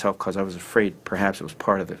covered myself because I was afraid perhaps it was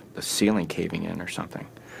part of the ceiling caving in or something.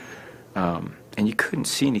 And you couldn't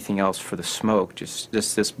see anything else for the smoke, just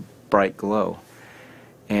this bright glow.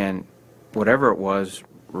 And whatever it was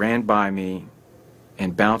ran by me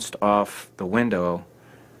and bounced off the window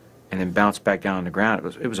and then bounced back down on the ground.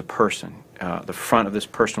 It was a person. The front of this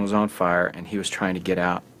person was on fire, and he was trying to get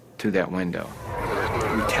out through that window.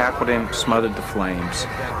 We tackled him, smothered the flames,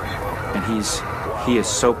 and he is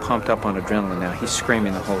so pumped up on adrenaline now. He's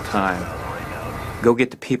screaming the whole time, "Go get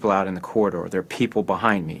the people out in the corridor. There are people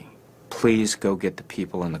behind me. Please go get the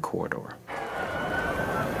people in the corridor."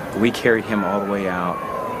 We carried him all the way out,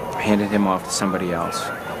 handed him off to somebody else.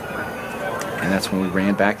 And that's when we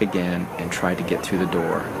ran back again and tried to get through the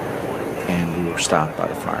door, and we were stopped by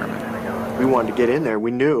the firemen. We wanted to get in there.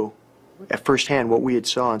 We knew at first hand what we had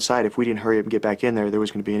saw inside. If we didn't hurry up and get back in there, there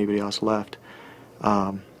was going to be anybody else left.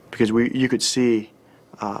 Because you could see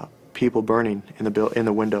people burning in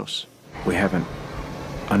the windows. We have an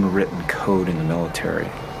unwritten code in the military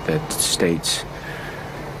that states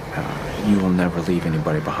you will never leave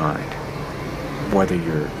anybody behind. Whether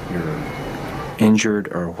you're injured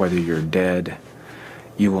or whether you're dead,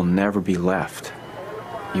 you will never be left.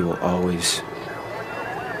 You will always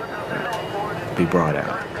be brought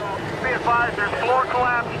out. Be advised, there's floor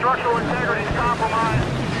collapse, structural integrity is compromised.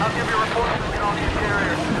 I'll give you a report as we get on the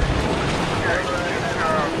interior.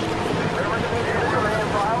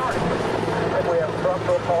 We have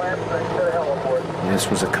structural collapse next to the heliport. This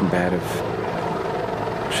was a combative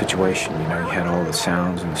situation. You know, you had all the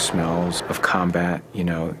sounds and the smells of combat. You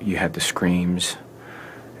know, you had the screams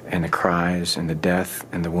and the cries and the death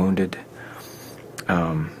and the wounded.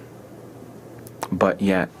 But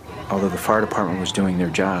yet, although the fire department was doing their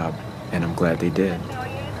job, and I'm glad they did,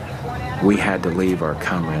 we had to leave our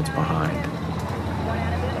comrades behind.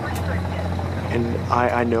 And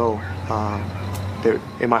I know that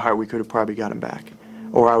in my heart we could have probably got him back,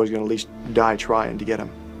 or I was going to at least die trying to get him.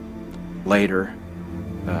 Later,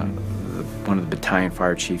 one of the battalion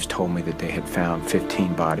fire chiefs told me that they had found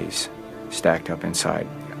 15 bodies stacked up inside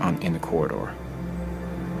in the corridor.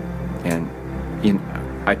 And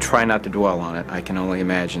I try not to dwell on it. I can only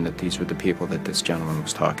imagine that these were the people that this gentleman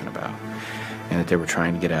was talking about, and that they were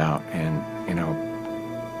trying to get out, and, you know,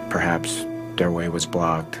 perhaps their way was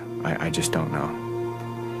blocked. I just don't know.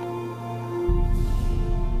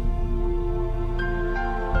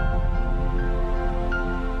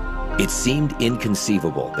 It seemed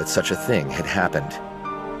inconceivable that such a thing had happened,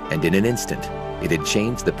 and in an instant, it had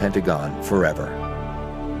changed the Pentagon forever.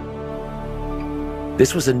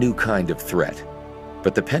 This was a new kind of threat,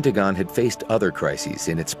 but the Pentagon had faced other crises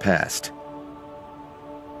in its past.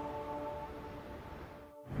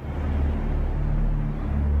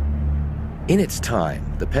 In its time,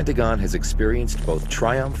 the Pentagon has experienced both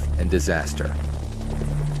triumph and disaster.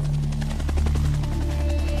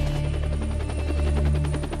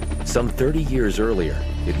 Some 30 years earlier,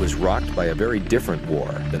 it was rocked by a very different war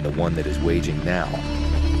than the one that is waging now.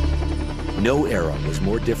 No era was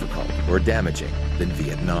more difficult or damaging than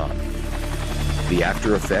Vietnam. The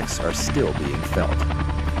after effects are still being felt.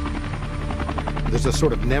 There's a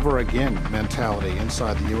sort of never again mentality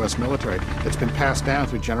inside the U.S. military that's been passed down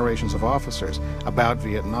through generations of officers about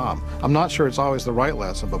Vietnam. I'm not sure it's always the right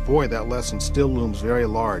lesson, but boy, that lesson still looms very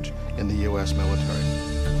large in the U.S. military.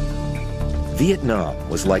 Vietnam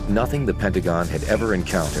was like nothing the Pentagon had ever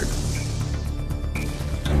encountered.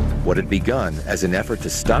 What had begun as an effort to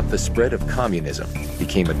stop the spread of communism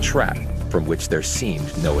became a trap from which there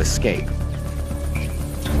seemed no escape.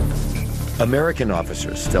 American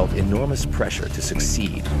officers felt enormous pressure to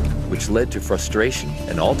succeed, which led to frustration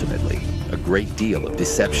and ultimately a great deal of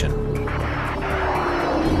deception.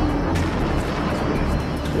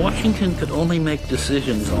 Washington could only make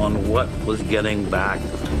decisions on what was getting back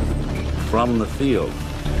from the field.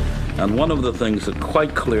 And one of the things that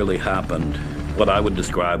quite clearly happened, what I would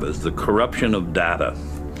describe as the corruption of data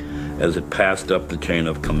as it passed up the chain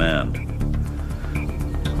of command.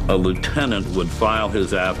 A lieutenant would file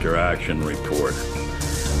his after-action report,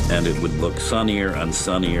 and it would look sunnier and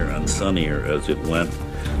sunnier and sunnier as it went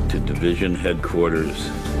to division headquarters,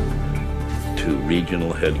 to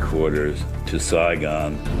regional headquarters, to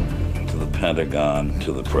Saigon, to the Pentagon,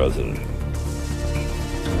 to the president.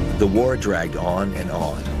 The war dragged on and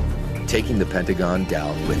on, taking the Pentagon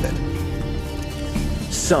down with it.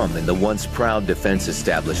 Some in the once proud defense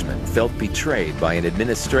establishment felt betrayed by an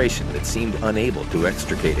administration that seemed unable to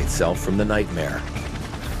extricate itself from the nightmare.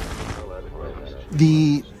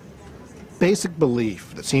 The basic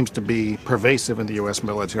belief that seems to be pervasive in the U.S.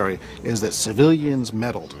 military is that civilians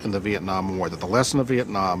meddled in the Vietnam War, that the lesson of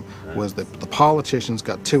Vietnam was that the politicians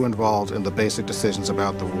got too involved in the basic decisions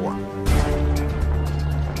about the war.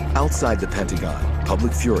 Outside the Pentagon,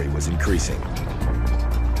 public fury was increasing.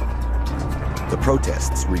 The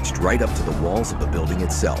protests reached right up to the walls of the building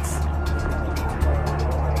itself.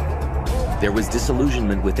 There was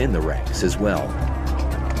disillusionment within the ranks as well.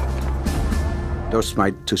 Those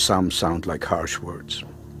might to some sound like harsh words.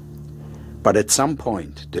 But at some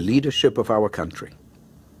point, the leadership of our country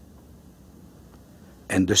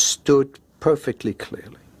understood perfectly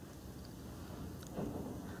clearly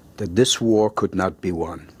that this war could not be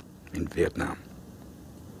won in Vietnam.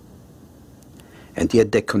 And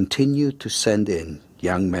yet they continued to send in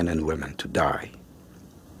young men and women to die,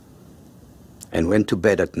 and went to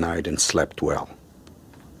bed at night and slept well.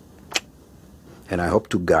 And I hope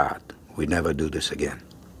to God we never do this again.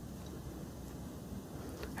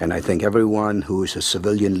 And I think everyone who is a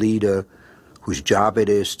civilian leader whose job it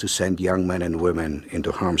is to send young men and women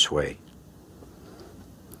into harm's way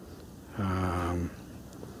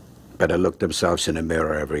better look themselves in the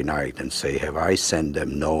mirror every night and say, have I sent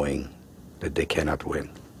them knowing that they cannot win?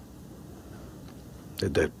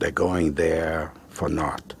 That they're going there for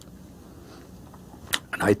naught.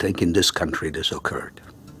 And I think in this country this occurred.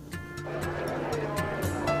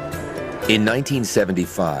 In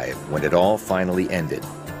 1975, when it all finally ended,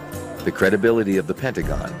 the credibility of the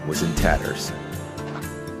Pentagon was in tatters.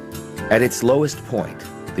 At its lowest point,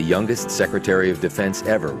 the youngest Secretary of Defense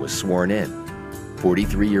ever was sworn in,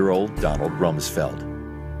 43-year-old Donald Rumsfeld.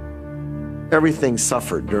 Everything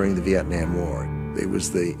suffered during the Vietnam War. It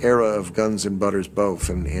was the era of guns and butters both,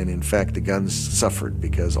 and in fact the guns suffered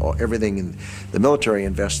because everything the military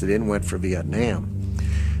invested in went for Vietnam.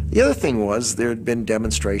 The other thing was there had been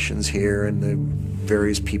demonstrations here and the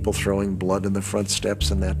various people throwing blood in the front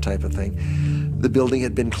steps and that type of thing. The building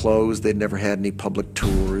had been closed, they'd never had any public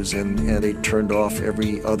tours, and they turned off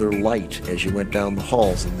every other light as you went down the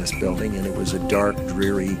halls in this building, and it was a dark,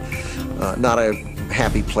 dreary, not a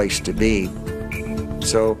happy place to be.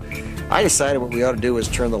 So I decided what we ought to do is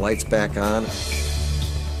turn the lights back on,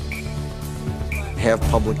 have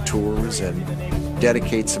public tours, and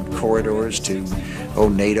dedicate some corridors to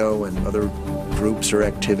NATO and other groups or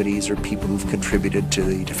activities or people who've contributed to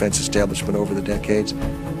the defense establishment over the decades.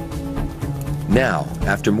 Now,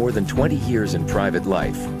 after more than 20 years in private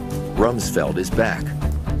life, Rumsfeld is back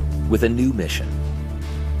with a new mission.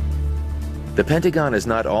 The Pentagon is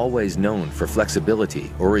not always known for flexibility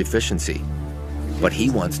or efficiency, but he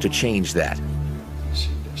wants to change that.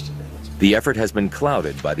 The effort has been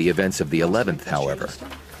clouded by the events of the 11th, however.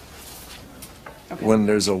 When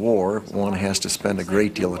there's a war, one has to spend a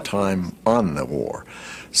great deal of time on the war.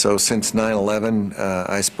 So since 9/11,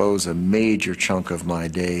 I suppose a major chunk of my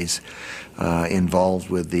days involved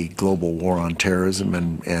with the global war on terrorism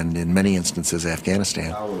and in many instances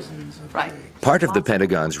Afghanistan. Right. Part of the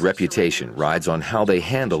Pentagon's reputation rides on how they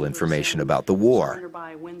handle information about the war.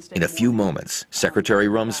 In a few moments, Secretary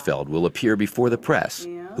Rumsfeld will appear before the press,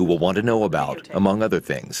 who will want to know about, among other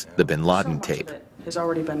things, the bin Laden tape. Has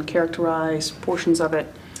already been characterized, portions of it.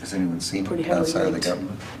 Has anyone seen pretty it heavily outside of the linked.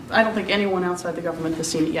 government? I don't think anyone outside the government has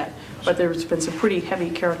seen it yet, but there's been some pretty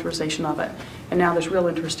heavy characterization of it. And now there's real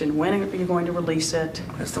interest in when are you going to release it.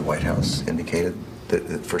 Has the White House indicated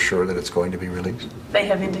that for sure that it's going to be released? They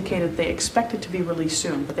have indicated they expect it to be released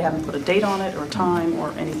soon, but they haven't put a date on it or time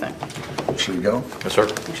or anything. Should we go? Yes, sir.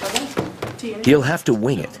 We shall go. He'll have to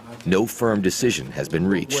wing it. No firm decision has been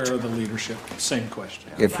reached. Where are the leadership? Same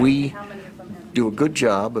question. If we do a good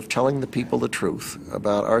job of telling the people the truth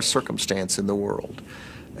about our circumstance in the world,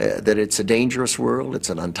 that it's a dangerous world, it's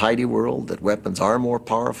an untidy world, that weapons are more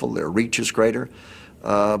powerful, their reach is greater,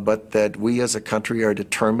 but that we as a country are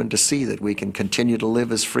determined to see that we can continue to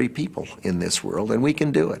live as free people in this world, and we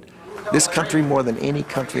can do it. This country, more than any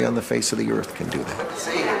country on the face of the earth, can do that.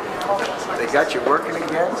 See, they got you working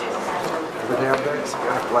again?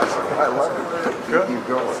 God bless them. I love it. Good. Keep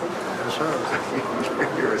going.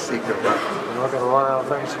 You're a secret weapon. We're not going to run out of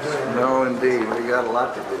things to do. No, indeed. We got a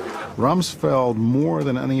lot to do. Rumsfeld, more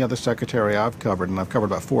than any other secretary I've covered, and I've covered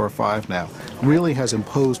about 4 or 5 now, really has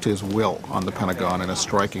imposed his will on the Pentagon in a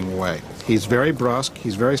striking way. He's very brusque,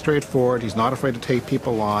 he's very straightforward, he's not afraid to take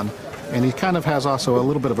people on, and he kind of has also a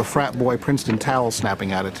little bit of a frat boy Princeton towel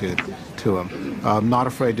snapping attitude to him. Not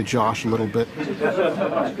afraid to josh a little bit.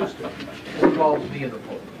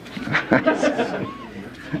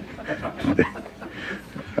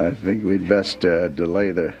 I think we'd best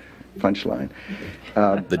delay the punchline.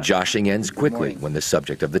 The joshing ends quickly when the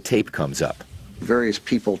subject of the tape comes up. Various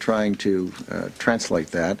people trying to translate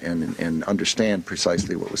that and understand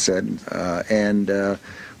precisely what was said, and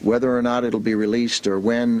whether or not it'll be released or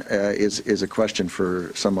when is a question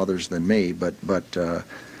for some others than me, but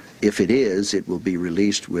if it is, it will be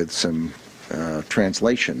released with some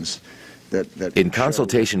translations that in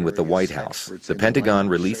consultation with the White House, the Pentagon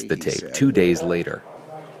released the tape 2 days later.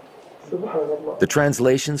 The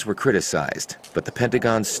translations were criticized, but the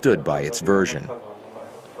Pentagon stood by its version.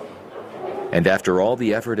 And after all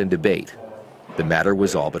the effort and debate, the matter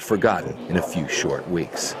was all but forgotten in a few short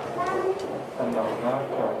weeks.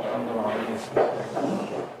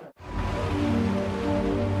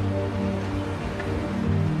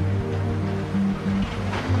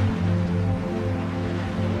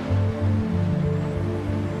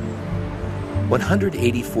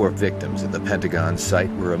 "184 victims at the Pentagon site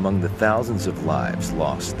were among the thousands of lives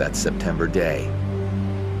lost that September day.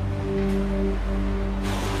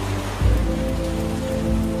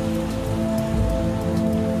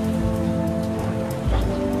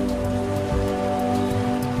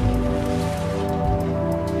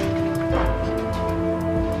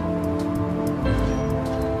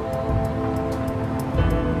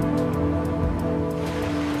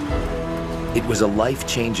 It was a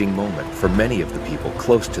life-changing moment for many of the people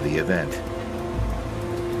close to the event.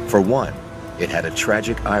 For one, it had a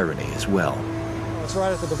tragic irony as well. It's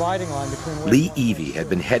right at the dividing line between... Lee Evey had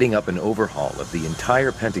been heading up an overhaul of the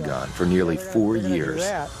entire Pentagon for nearly 4 years.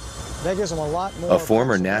 That gives them a lot more... A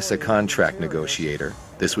former NASA contract negotiator,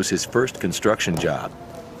 this was his first construction job,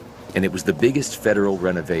 and it was the biggest federal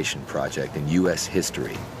renovation project in U.S.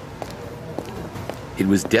 history. It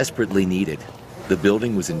was desperately needed. The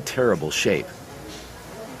building was in terrible shape.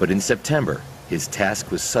 But in September, his task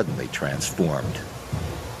was suddenly transformed.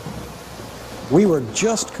 We were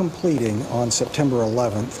just completing on September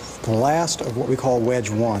 11th, the last of what we call Wedge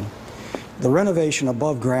 1. The renovation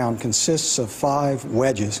above ground consists of 5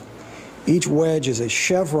 wedges. Each wedge is a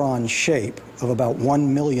chevron shape of about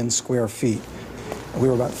 1 million square feet. We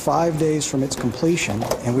were about 5 days from its completion,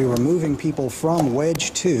 and we were moving people from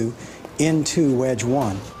Wedge 2 into Wedge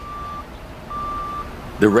 1.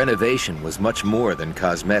 The renovation was much more than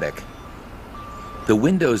cosmetic. The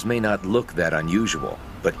windows may not look that unusual,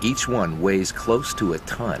 but each one weighs close to a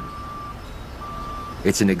ton.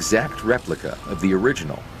 It's an exact replica of the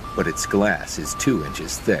original, but its glass is 2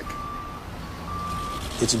 inches thick.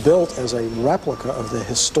 It's built as a replica of the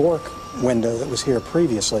historic window that was here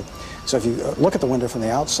previously. So if you look at the window from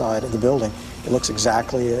the outside of the building, it looks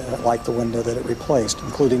exactly like the window that it replaced,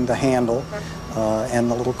 including the handle and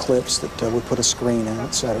the little clips that would put a screen in,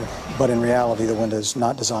 etc. But in reality, the window is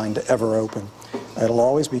not designed to ever open. It'll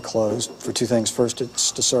always be closed for 2 things. First,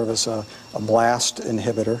 it's to serve as a blast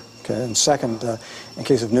inhibitor. Okay? And second, in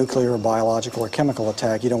case of nuclear or biological or chemical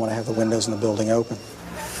attack, you don't want to have the windows in the building open.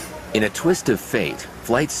 In a twist of fate,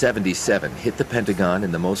 Flight 77 hit the Pentagon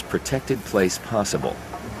in the most protected place possible.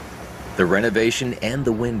 The renovation and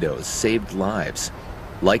the windows saved lives,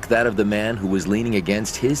 like that of the man who was leaning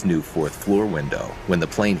against his new 4th floor window when the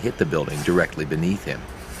plane hit the building directly beneath him.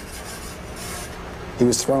 He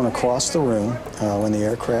was thrown across the room when the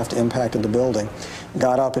aircraft impacted the building.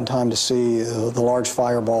 Got up in time to see the large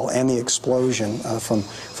fireball and the explosion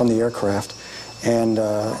from the aircraft. And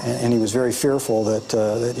he was very fearful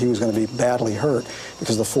that he was going to be badly hurt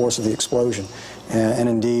because of the force of the explosion. And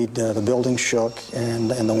indeed, the building shook and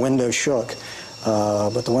the window shook,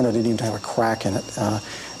 but the window didn't even have a crack in it.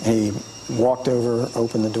 He walked over,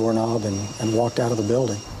 opened the doorknob, and walked out of the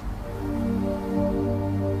building.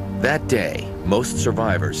 That day, most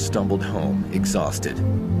survivors stumbled home exhausted.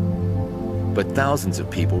 But thousands of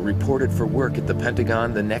people reported for work at the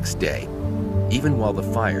Pentagon the next day, even while the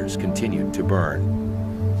fires continued to burn.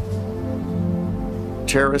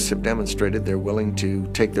 Terrorists have demonstrated they're willing to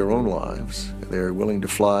take their own lives. They're willing to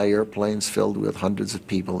fly airplanes filled with hundreds of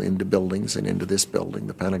people into buildings and into this building,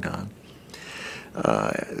 the Pentagon.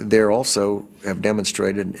 They also have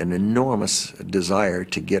demonstrated an enormous desire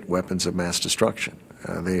to get weapons of mass destruction.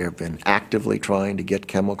 They have been actively trying to get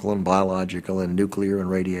chemical and biological and nuclear and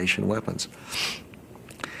radiation weapons.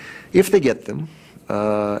 If they get them,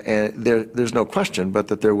 and there's no question but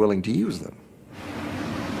that they're willing to use them.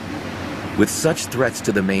 With such threats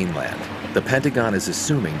to the mainland, the Pentagon is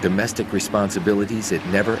assuming domestic responsibilities it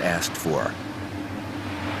never asked for.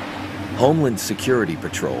 Homeland security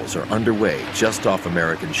patrols are underway just off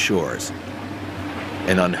American shores.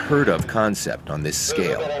 An unheard of concept on this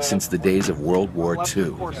scale since the days of World War II.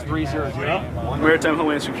 Maritime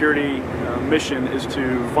Homeland Security mission is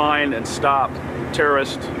to find and stop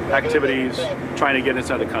terrorist activities trying to get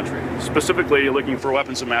inside the country. Specifically looking for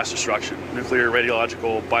weapons of mass destruction, nuclear,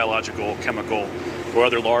 radiological, biological, chemical, or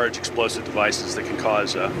other large explosive devices that can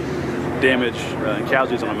cause damage and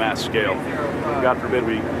casualties on a mass scale. God forbid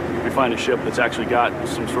we find a ship that's actually got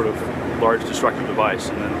some sort of large destructive device,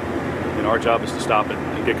 and then our job is to stop it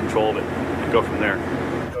and get control of it and go from there.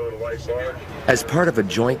 As part of a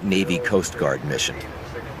joint Navy Coast Guard mission,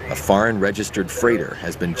 a foreign registered freighter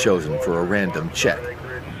has been chosen for a random check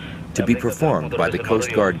to be performed by the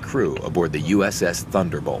Coast Guard crew aboard the USS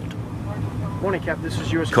Thunderbolt. Morning, Captain. This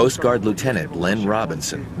is U.S. Coast Guard Lieutenant Len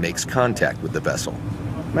Robinson makes contact with the vessel.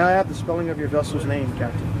 May I have the spelling of your vessel's name,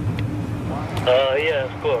 Captain? Yeah,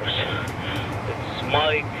 of course. It's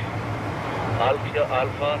Mike,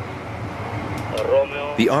 Alpha,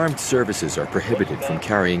 Romeo. The armed services are prohibited from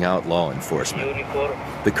carrying out law enforcement.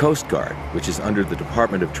 The Coast Guard, which is under the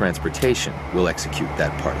Department of Transportation, will execute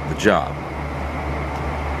that part of the job.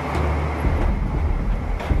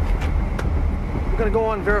 We're going to go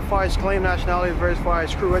on, verify his claim nationality, verify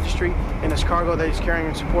his crew registry, and his cargo that he's carrying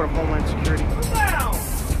in support of Homeland Security.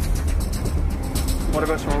 Motor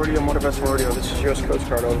vessel radio, motor vessel radio. This is U.S. Coast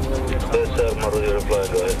Guard, over. Yes, sir. Marudio reply.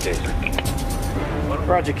 Go ahead, please.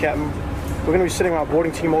 Roger, Captain. We're going to be sending our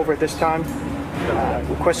boarding team over at this time.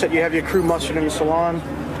 Request that you have your crew mustered in the salon.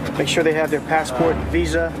 Make sure they have their passport,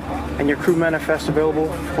 visa, and your crew manifest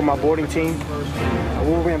available for my boarding team.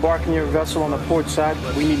 We'll be embarking your vessel on the port side.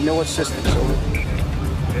 We need no assistance.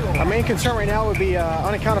 Over. Our main concern right now would be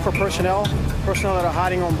unaccounted for personnel that are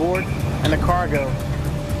hiding on board, and the cargo.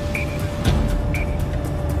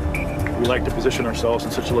 We like to position ourselves in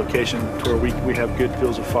such a location where we have good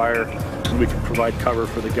fields of fire and we can provide cover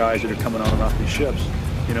for the guys that are coming on and off these ships.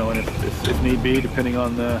 You know, and if need be, depending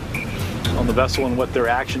on the vessel and what their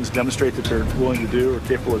actions demonstrate that they're willing to do or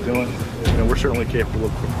capable of doing, you know, we're certainly capable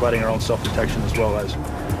of providing our own self-protection as well as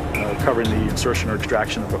covering the insertion or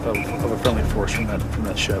extraction of a friendly force from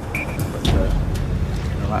that ship. But,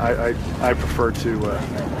 you know, I prefer to, you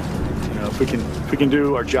know, if we can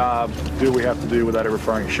do our job, do what we have to do without ever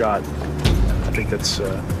firing a shot, I think that's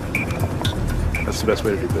the best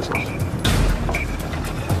way to do business.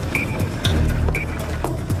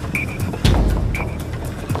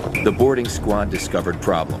 The boarding squad discovered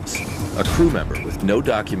problems. A crew member with no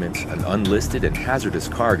documents, an unlisted and hazardous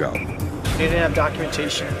cargo. He didn't have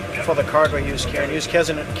documentation for the cargo he was carrying. He was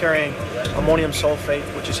carrying ammonium sulfate,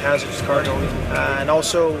 which is hazardous cargo. And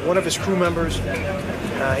also, one of his crew members,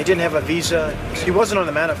 he didn't have a visa. He wasn't on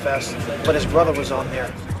the manifest, but his brother was on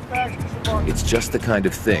there. It's just the kind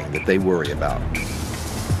of thing that they worry about.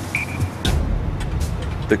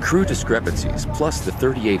 The crew discrepancies, plus the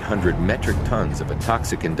 3,800 metric tons of a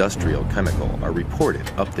toxic industrial chemical, are reported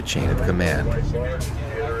up the chain of command.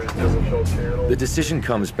 The decision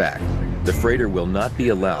comes back. The freighter will not be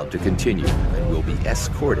allowed to continue and will be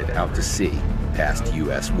escorted out to sea, past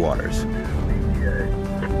U.S. waters.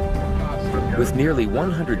 With nearly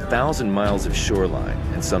 100,000 miles of shoreline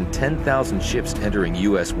and some 10,000 ships entering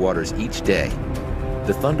U.S. waters each day,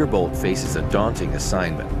 the Thunderbolt faces a daunting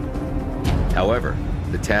assignment. However,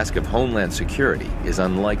 the task of Homeland Security is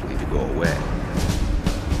unlikely to go away.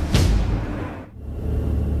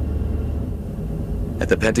 At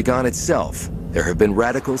the Pentagon itself, there have been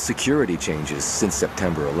radical security changes since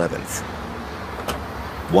September 11th.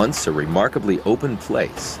 Once a remarkably open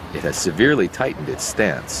place, it has severely tightened its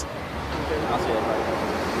stance.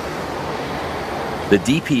 The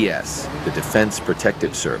DPS, the Defense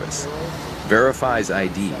Protective Service, verifies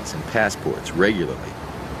IDs and passports regularly.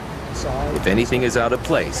 If anything is out of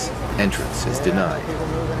place, entrance is denied.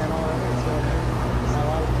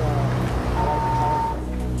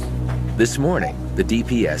 This morning, the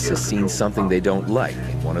DPS has seen something they don't like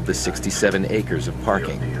in one of the 67 acres of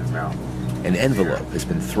parking. An envelope has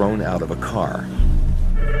been thrown out of a car.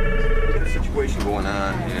 There's a situation going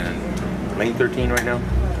on in lane 13 right now.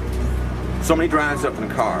 Somebody drives up in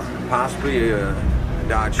a car, possibly a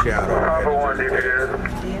Dodge Shadow,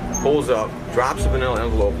 pulls up, drops a vanilla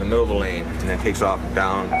envelope in the middle of the lane, and then takes off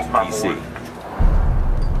down to DC.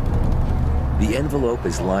 The envelope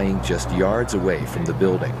is lying just yards away from the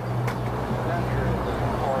building.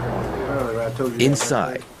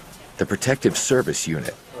 Inside, the Protective Service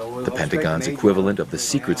Unit, the Pentagon's equivalent of the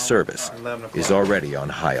Secret Service, is already on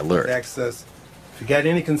high alert. Access. If you got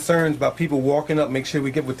any concerns about people walking up, make sure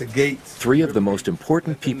we get with the gates. 3 of the most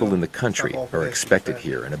important people in the country are expected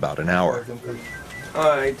here in about an hour. All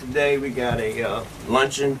right, today we got a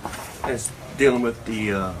luncheon that's dealing with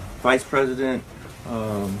the Vice President,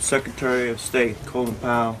 Secretary of State Colin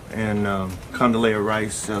Powell and Condoleezza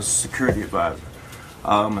Rice, security advisor.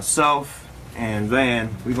 Myself and Van,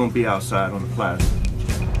 we're going to be outside on the plaza.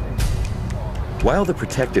 While the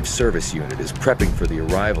Protective Service Unit is prepping for the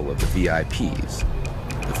arrival of the VIPs,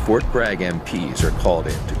 the Fort Bragg MPs are called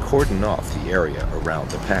in to cordon off the area around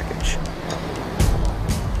the package.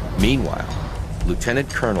 Meanwhile, Lieutenant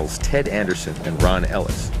Colonels Ted Anderson and Ron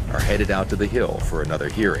Ellis are headed out to the Hill for another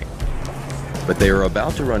hearing. But they are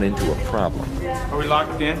about to run into a problem. Are we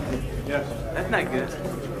locked in? Yes. That's not good.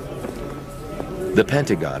 The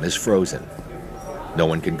Pentagon is frozen. No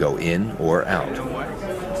one can go in or out.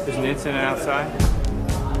 There's an incident outside.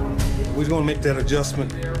 We're going to make that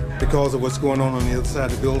adjustment because of what's going on the other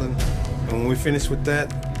side of the building. And when we finish with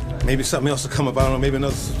that, maybe something else will come up. I don't know, maybe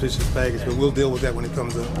another suspicious package, but we'll deal with that when it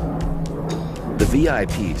comes up. The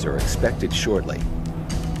VIPs are expected shortly.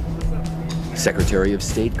 Secretary of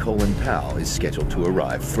State Colin Powell is scheduled to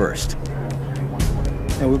arrive first.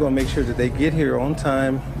 And we're going to make sure that they get here on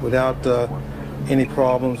time without any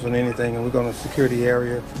problems or anything. And we're going to secure the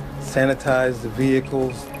area, sanitize the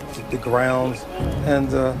vehicles, the grounds, and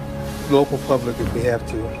the local public if we have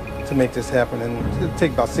to make this happen. And it'll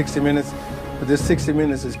take about 60 minutes, but this 60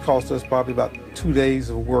 minutes has cost us probably about 2 days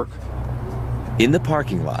of work. In the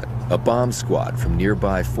parking lot, a bomb squad from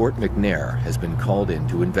nearby Fort McNair has been called in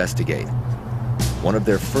to investigate. One of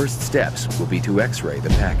their first steps will be to X-ray the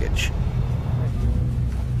package.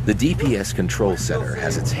 The DPS Control Center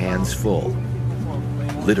has its hands full,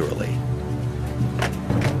 literally.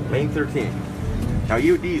 Main 13. Now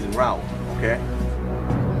UD's en route, okay?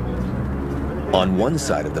 On one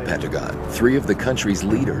side of the Pentagon, 3 of the country's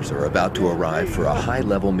leaders are about to arrive for a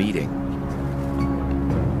high-level meeting.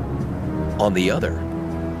 On the other,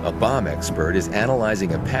 a bomb expert is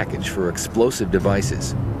analyzing a package for explosive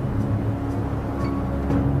devices.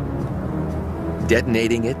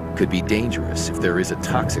 Detonating it could be dangerous if there is a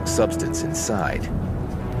toxic substance inside.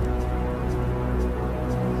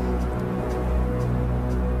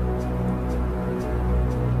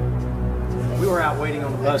 We were out waiting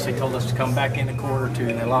on the bus. They told us to come back in a quarter to,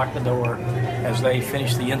 and they locked the door as they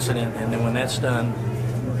finished the incident. And then when that's done,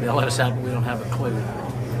 they'll let us out, but we don't have a clue.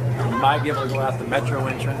 We might be able to go out the metro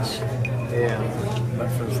entrance. Yeah. But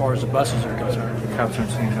for as far as the buses are concerned, The cops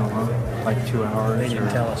aren't saying how long? Like 2 hours? they didn't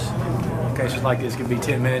tell us. In cases like this, it could be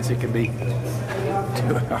 10 minutes, it could be 2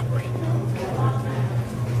 hours.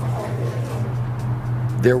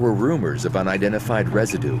 There were rumors of unidentified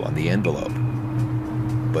residue on the envelope,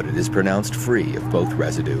 but it is pronounced free of both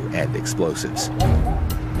residue and explosives.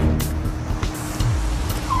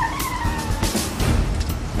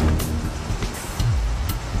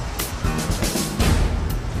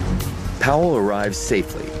 Powell arrives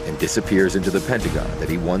safely and disappears into the Pentagon that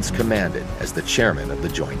he once commanded as the chairman of the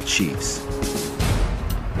Joint Chiefs.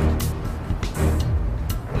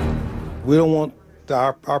 We don't want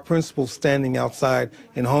our principals standing outside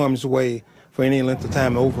in harm's way for any length of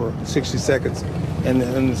time over 60 seconds. And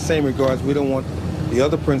in the same regards, we don't want the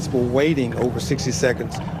other principal waiting over 60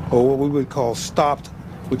 seconds, or what we would call stopped,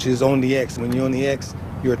 which is on the X. When you're on the X,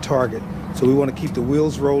 you're a target. So we want to keep the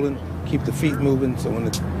wheels rolling, keep the feet moving, so when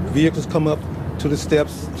the vehicles come up to the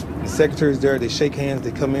steps, the secretary's there, they shake hands,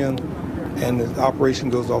 they come in, and the operation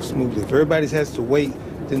goes off smoothly. If everybody has to wait,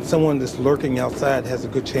 then someone that's lurking outside has a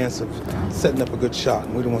good chance of setting up a good shot,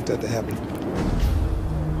 and we don't want that to happen.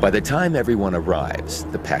 By the time everyone arrives,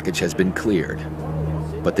 the package has been cleared,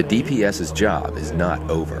 but the DPS's job is not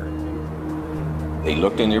over. They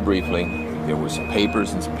looked in there briefly. There was some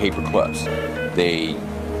papers and some paper clips. They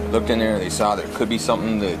looked in there, they saw there could be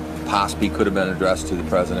something that possibly could have been addressed to the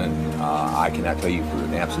president. I cannot tell you for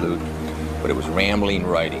an absolute, but it was rambling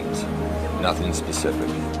writings, nothing specific.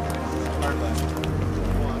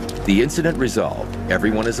 The incident resolved,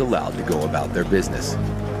 everyone is allowed to go about their business,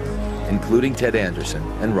 including Ted Anderson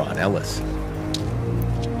and Ron Ellis.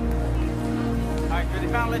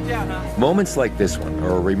 Moments like this one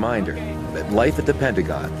are a reminder that life at the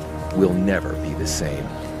Pentagon will never be the same.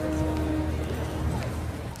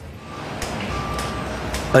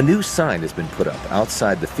 A new sign has been put up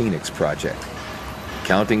outside the Phoenix project,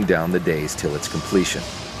 counting down the days till its completion.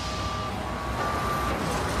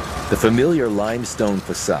 The familiar limestone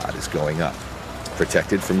facade is going up,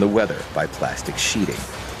 protected from the weather by plastic sheeting.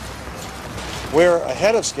 We're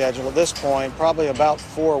ahead of schedule at this point, probably about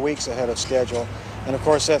 4 weeks ahead of schedule. And of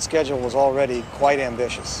course, that schedule was already quite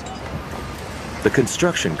ambitious. The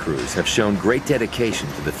construction crews have shown great dedication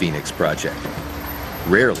to the Phoenix project,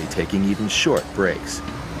 rarely taking even short breaks.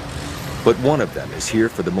 But one of them is here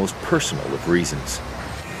for the most personal of reasons.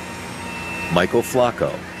 Michael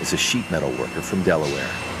Flacco is a sheet metal worker from Delaware.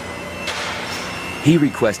 He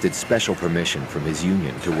requested special permission from his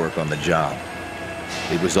union to work on the job.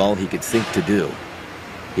 It was all he could think to do.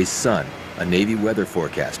 His son, a Navy weather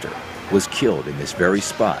forecaster, was killed in this very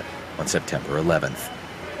spot on September 11th.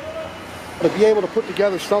 To be able to put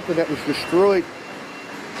together something that was destroyed,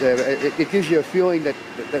 it gives you a feeling that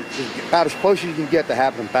about as close as you can get to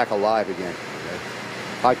having them back alive again.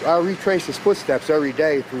 I retrace his footsteps every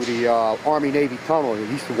day through the Army-Navy tunnel. He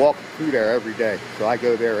used to walk through there every day. So I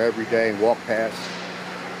go there every day and walk past.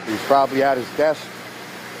 He was probably at his desk,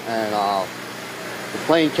 and the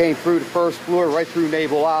plane came through the first floor, right through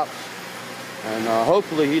Naval Ops, and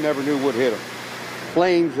hopefully he never knew what hit him.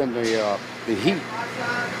 Flames and the heat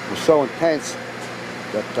was so intense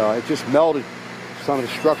that it just melted some of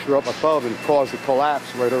the structure up above and caused a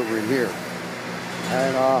collapse right over in here.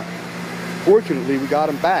 And fortunately, we got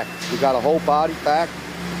him back. We got a whole body back.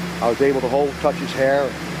 I was able to touch his hair.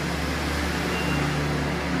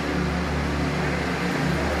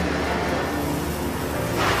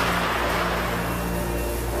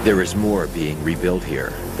 There is more being rebuilt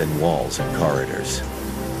here than walls and corridors.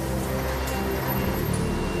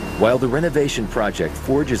 While the renovation project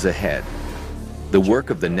forges ahead, the work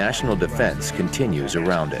of the national defense continues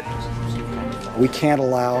around it. We can't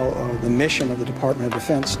allow the mission of the Department of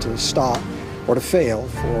Defense to stop or to fail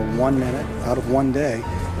for 1 minute out of one day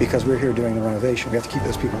because we're here doing the renovation. We have to keep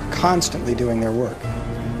those people constantly doing their work.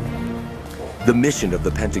 The mission of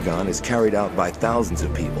the Pentagon is carried out by thousands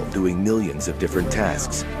of people doing millions of different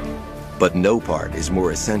tasks. But no part is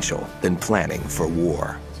more essential than planning for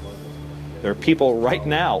war. There are people right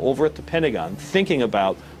now over at the Pentagon thinking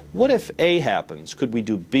about, what if A happens? Could we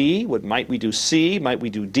do B? Might we do C? Might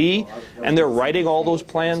we do D? And they're writing all those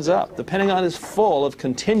plans up. The Pentagon is full of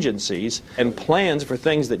contingencies and plans for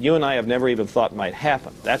things that you and I have never even thought might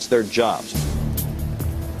happen. That's their jobs.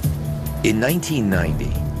 In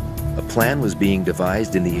 1990, a plan was being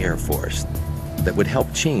devised in the Air Force that would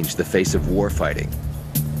help change the face of warfighting.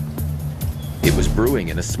 It was brewing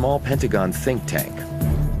in a small Pentagon think tank,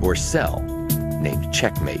 or cell, named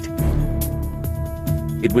Checkmate.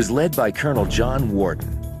 It was led by Colonel John Warden,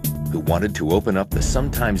 who wanted to open up the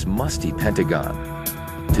sometimes musty Pentagon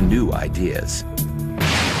to new ideas.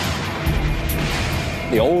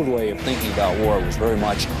 The old way of thinking about war was very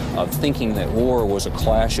much of thinking that war was a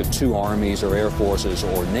clash of two armies or air forces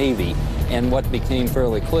or navy, and what became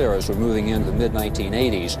fairly clear as we're moving into the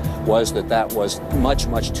mid-1980s was that that was much,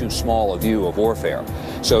 much too small a view of warfare.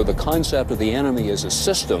 So the concept of the enemy as a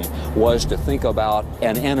system was to think about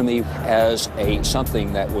an enemy as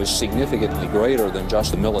something that was significantly greater than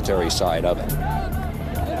just the military side of it.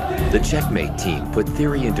 The Checkmate team put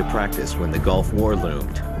theory into practice when the Gulf War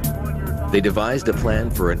loomed. They devised a plan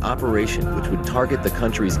for an operation which would target the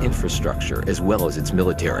country's infrastructure as well as its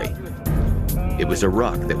military. It was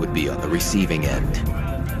Iraq that would be on the receiving end.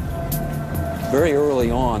 Very early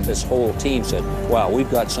on, this whole team said, wow, we've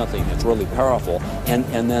got something that's really powerful, and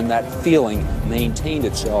then that feeling maintained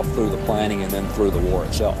itself through the planning and then through the war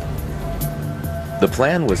itself. The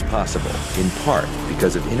plan was possible, in part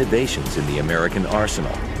because of innovations in the American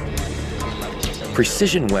arsenal.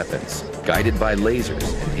 Precision weapons, guided by lasers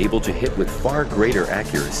and able to hit with far greater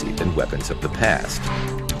accuracy than weapons of the past.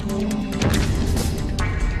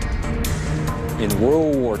 In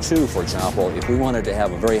World War II, for example, if we wanted to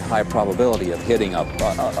have a very high probability of hitting a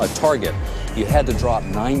target, you had to drop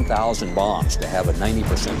 9,000 bombs to have a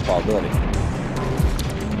 90% probability.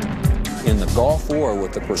 In the Gulf War,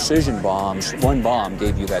 with the precision bombs, one bomb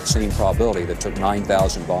gave you that same probability that took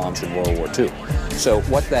 9,000 bombs in World War II. So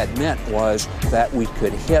what that meant was that we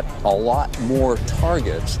could hit a lot more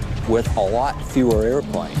targets with a lot fewer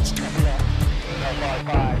airplanes.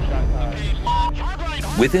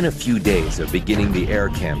 Within a few days of beginning the air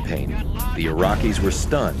campaign, the Iraqis were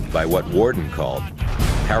stunned by what Warden called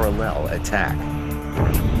parallel attack.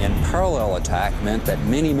 And parallel attack meant that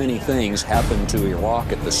many, many things happened to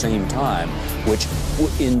Iraq at the same time, which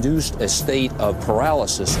induced a state of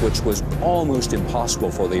paralysis which was almost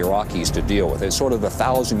impossible for the Iraqis to deal with. It's sort of the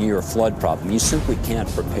 1,000-year flood problem. You simply can't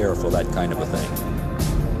prepare for that kind of a thing.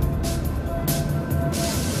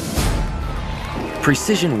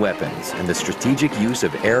 Precision weapons and the strategic use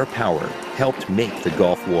of air power helped make the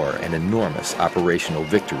Gulf War an enormous operational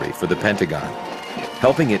victory for the Pentagon,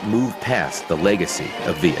 helping it move past the legacy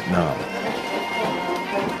of Vietnam.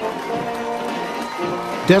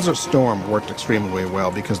 Desert Storm worked extremely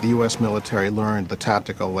well because the U.S. military learned the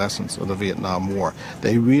tactical lessons of the Vietnam War.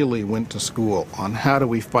 They really went to school on how do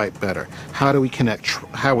we fight better, how do we connect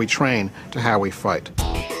how we train to how we fight.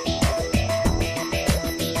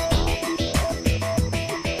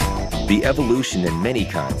 The evolution in many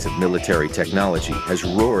kinds of military technology has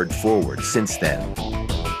roared forward since then.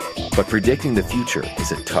 But predicting the future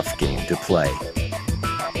is a tough game to play.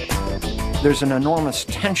 There's an enormous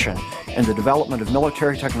tension in the development of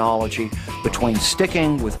military technology between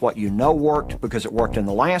sticking with what you know worked because it worked in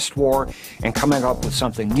the last war and coming up with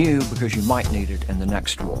something new because you might need it in the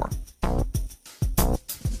next war.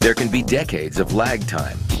 There can be decades of lag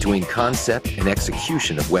time between concept and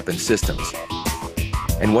execution of weapon systems.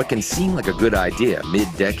 And what can seem like a good idea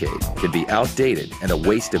mid-decade can be outdated and a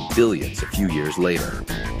waste of billions a few years later.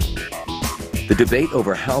 The debate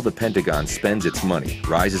over how the Pentagon spends its money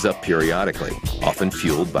rises up periodically, often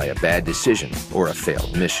fueled by a bad decision or a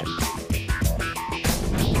failed mission.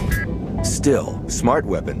 Still, smart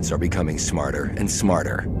weapons are becoming smarter and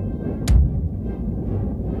smarter.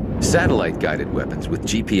 Satellite-guided weapons with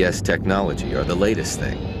GPS technology are the latest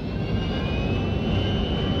thing.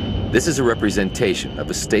 This is a representation of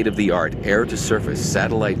a state-of-the-art air-to-surface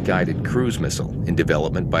satellite-guided cruise missile in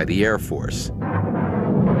development by the Air Force.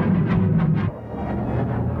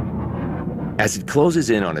 As it closes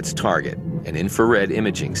in on its target, an infrared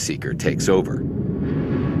imaging seeker takes over.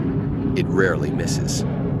 It rarely misses.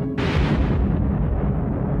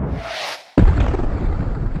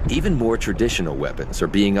 Even more traditional weapons are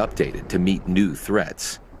being updated to meet new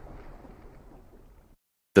threats.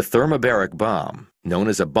 The thermobaric bomb, known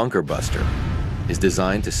as a bunker buster, is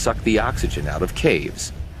designed to suck the oxygen out of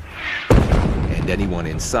caves and anyone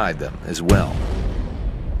inside them as well.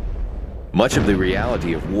 Much of the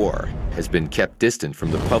reality of war has been kept distant from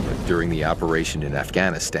the public during the operation in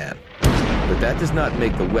Afghanistan, but that does not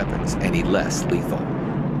make the weapons any less lethal.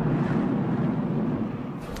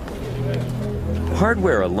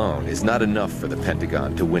 Hardware alone is not enough for the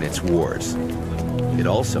Pentagon to win its wars. It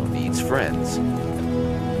also needs friends.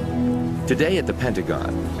 Today at the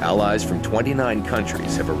Pentagon, allies from 29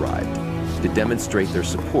 countries have arrived to demonstrate their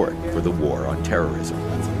support for the war on terrorism.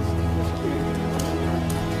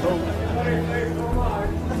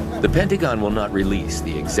 The Pentagon will not release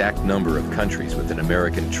the exact number of countries with an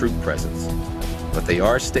American troop presence, but they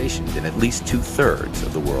are stationed in at least 2/3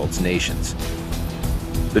 of the world's nations.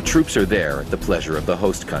 The troops are there at the pleasure of the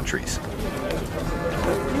host countries.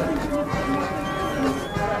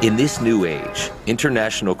 In this new age,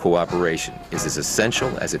 international cooperation is as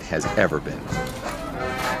essential as it has ever been.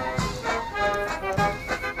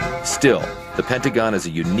 Still, the Pentagon is a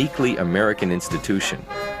uniquely American institution.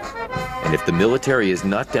 And if the military is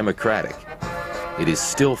not democratic, it is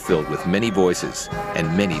still filled with many voices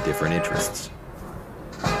and many different interests.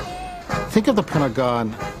 Think of the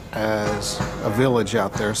Pentagon as a village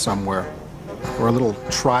out there somewhere, or a little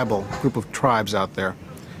tribal group of tribes out there.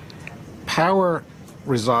 Power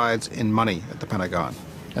resides in money at the Pentagon,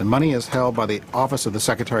 and money is held by the Office of the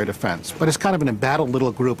Secretary of Defense, but it's kind of an embattled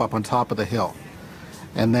little group up on top of the hill.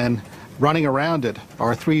 And then running around it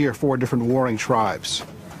are 3 or 4 different warring tribes.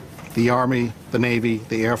 The Army, the Navy,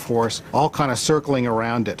 the Air Force, all kind of circling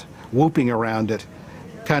around it, whooping around it,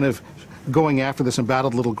 kind of going after this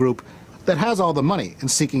embattled little group that has all the money and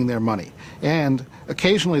seeking their money. And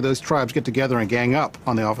occasionally those tribes get together and gang up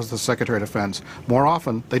on the Office of the Secretary of Defense. More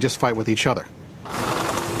often, they just fight with each other.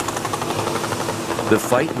 The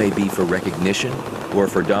fight may be for recognition or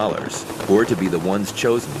for dollars, or to be the ones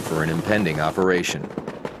chosen for an impending operation.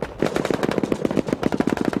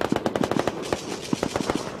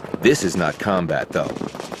 This is not combat, though.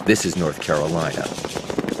 This is North Carolina.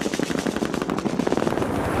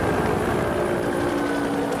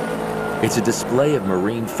 It's a display of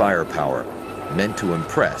Marine firepower meant to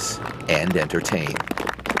impress and entertain.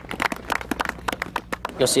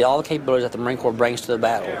 You'll see all the capabilities that the Marine Corps brings to the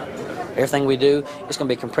battle. Everything we do is going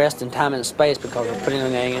to be compressed in time and space because we're putting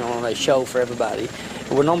it on a show for everybody.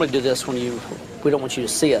 And we normally do this when we don't want you to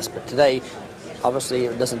see us, but today, obviously,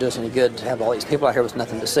 it doesn't do us any good to have all these people out here with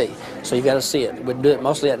nothing to see. So you got to see it. We do it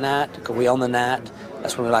mostly at night because we own the night.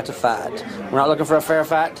 That's when we like to fight. We're not looking for a fair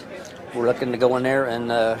fight. We're looking to go in there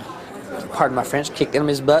and, pardon my French, kick the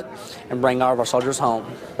enemy's butt and bring all of our soldiers home.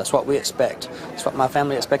 That's what we expect. That's what my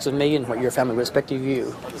family expects of me and what your family would expect of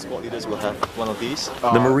you. The squad leaders will have one of these.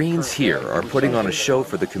 The Marines here are putting on a show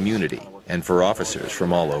for the community and for officers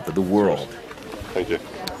from all over the world. Thank you.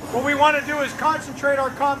 What we want to do is concentrate our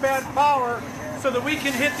combat power so that we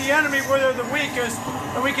can hit the enemy where they're the weakest,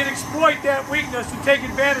 and we can exploit that weakness and take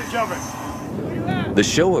advantage of it. The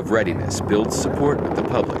show of readiness builds support with the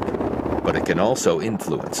public, but it can also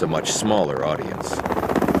influence a much smaller audience.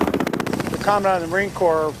 The Commandant of the Marine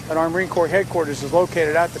Corps and our Marine Corps headquarters is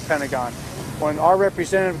located at the Pentagon. When our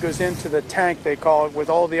representative goes into the tank, they call it, with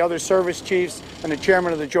all the other service chiefs and the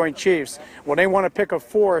chairman of the Joint Chiefs, when they want to pick a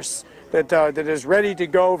force that is ready to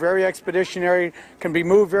go, very expeditionary, can be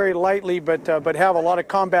moved very lightly, but have a lot of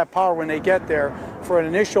combat power when they get there for an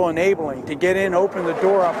initial enabling, to get in, open the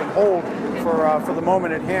door up, and hold for the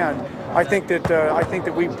moment at hand. I think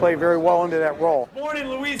that we play very well into that role.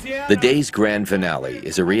 The day's grand finale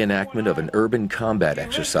is a reenactment of an urban combat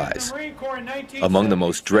exercise, among the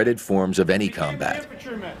most dreaded forms of any combat.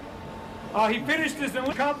 He finished his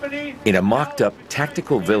company. In a mocked-up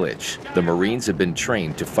tactical village, the Marines have been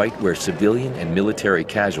trained to fight where civilian and military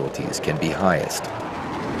casualties can be highest.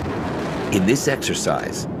 In this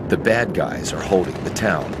exercise, the bad guys are holding the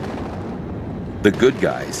town. The good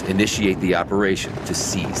guys initiate the operation to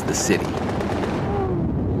seize the city.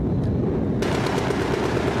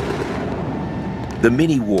 The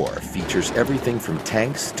mini-war features everything from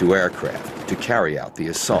tanks to aircraft to carry out the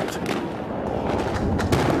assault.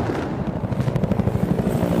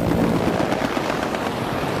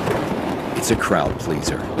 It's a crowd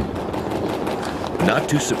pleaser. Not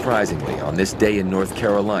too surprisingly, on this day in North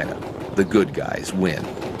Carolina, the good guys win.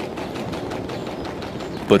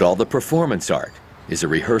 But all the performance art is a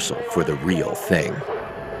rehearsal for the real thing.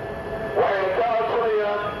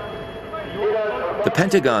 The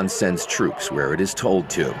Pentagon sends troops where it is told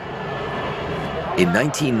to. In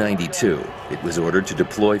 1992, it was ordered to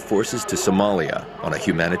deploy forces to Somalia on a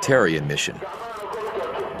humanitarian mission.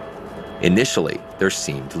 Initially, there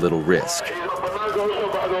seemed little risk.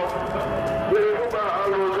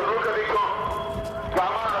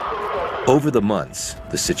 Over the months,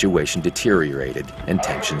 the situation deteriorated and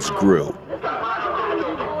tensions grew.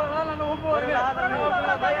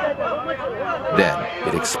 Then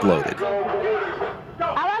it exploded.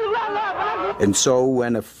 And so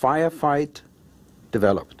when a firefight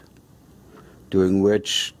developed, during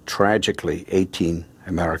which tragically 18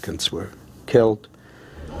 Americans were killed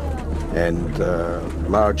and a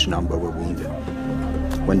large number were wounded,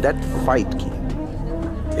 when that fight came,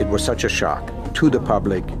 it was such a shock to the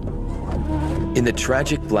public. In the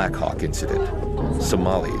tragic Black Hawk incident,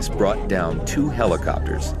 Somalis brought down 2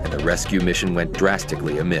 helicopters and the rescue mission went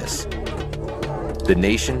drastically amiss. The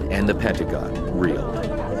nation and the Pentagon reeled.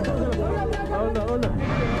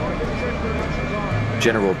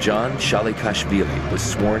 General John Shalikashvili was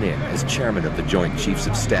sworn in as chairman of the Joint Chiefs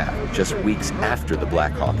of Staff just weeks after the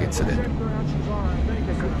Black Hawk incident.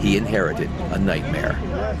 He inherited a nightmare.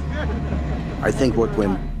 I think what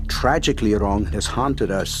went tragically wrong has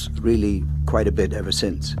haunted us really quite a bit ever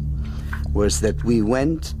since, was that we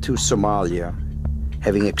went to Somalia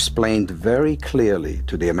having explained very clearly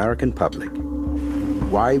to the American public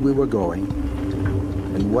why we were going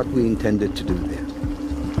and what we intended to do there.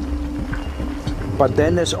 But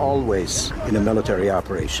then, as always in a military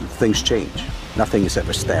operation, things change. Nothing is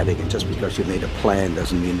ever static, and just because you made a plan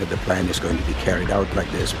doesn't mean that the plan is going to be carried out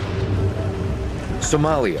like this.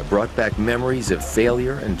 Somalia brought back memories of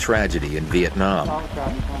failure and tragedy in Vietnam.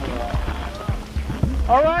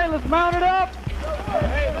 All right, let's mount it up.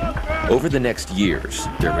 Over the next years,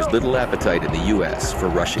 there was little appetite in the U.S. for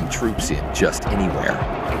rushing troops in just anywhere.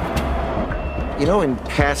 You know, in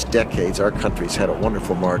past decades, our country's had a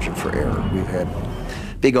wonderful margin for error. We've had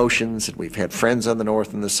big oceans, and we've had friends on the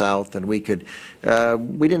north and the south, and we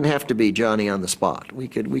didn't have to be Johnny on the spot. We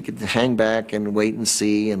could hang back and wait and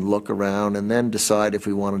see and look around and then decide if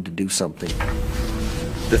we wanted to do something.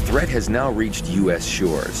 The threat has now reached U.S.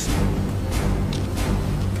 shores.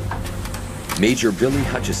 Major Billy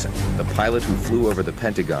Hutchison, the pilot who flew over the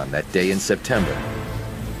Pentagon that day in September,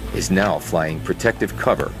 is now flying protective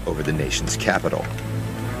cover over the nation's capital.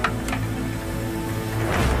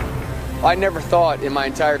 I never thought in my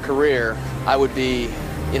entire career I would be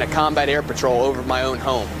in a combat air patrol over my own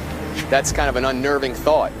home. That's kind of an unnerving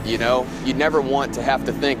thought, you know? You'd never want to have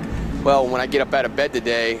to think, well, when I get up out of bed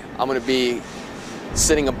today, I'm going to be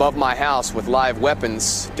sitting above my house with live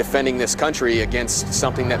weapons defending this country against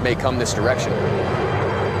something that may come this direction.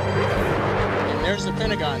 And there's the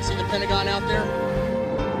Pentagon. See the Pentagon out there?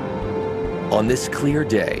 On this clear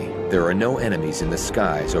day, there are no enemies in the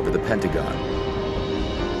skies over the Pentagon.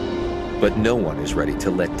 But no one is ready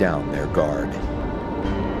to let down their guard.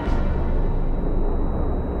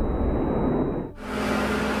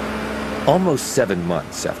 Almost 7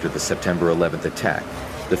 months after the September 11th attack,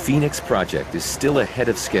 the Phoenix project is still ahead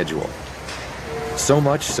of schedule. So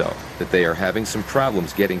much so that they are having some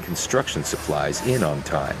problems getting construction supplies in on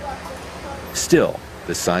time. Still,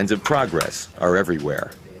 the signs of progress are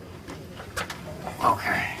everywhere.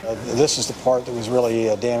 Okay. This is the part that was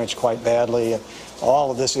really damaged quite badly.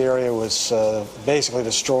 All of this area was basically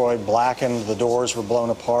destroyed, blackened. The doors were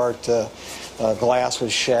blown apart. Glass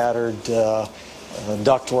was shattered.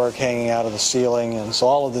 ductwork hanging out of the ceiling, and so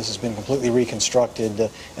all of this has been completely reconstructed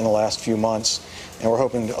in the last few months. And we're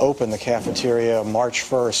hoping to open the cafeteria March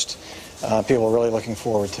 1st. People are really looking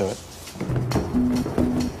forward to it.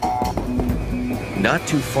 Not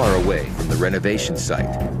too far away from the renovation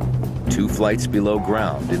site, 2 flights below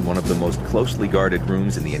ground in one of the most closely guarded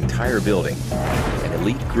rooms in the entire building, an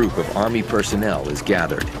elite group of Army personnel is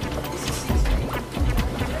gathered.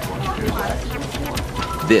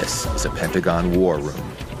 This is a Pentagon war room.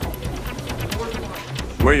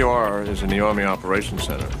 Where you are is in the Army Operations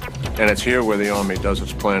Center, and it's here where the Army does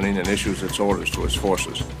its planning and issues its orders to its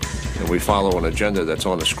forces. And we follow an agenda that's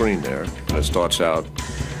on the screen there, and it starts out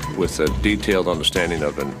with a detailed understanding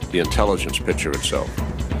of the intelligence picture itself.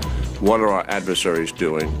 What are our adversaries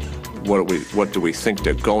doing? What do we think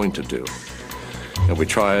they're going to do? And we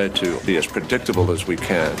try to be as predictable as we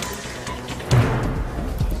can.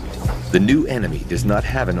 The new enemy does not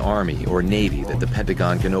have an army or navy that the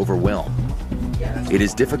Pentagon can overwhelm. It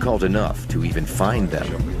is difficult enough to even find them.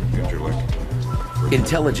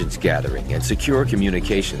 Intelligence gathering and secure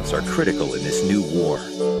communications are critical in this new war.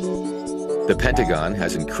 The Pentagon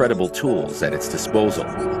has incredible tools at its disposal.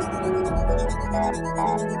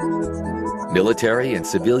 Military and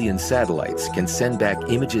civilian satellites can send back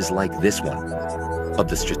images like this one of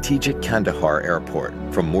the strategic Kandahar airport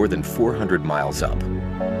from more than 400 miles up.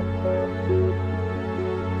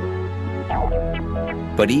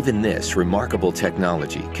 But even this remarkable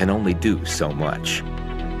technology can only do so much.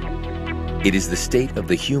 It is the state of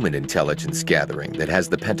the human intelligence gathering that has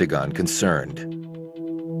the Pentagon concerned.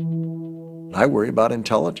 I worry about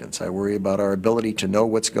intelligence. I worry about our ability to know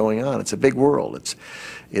what's going on. It's a big world.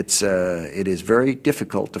 It is very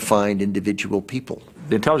difficult to find individual people.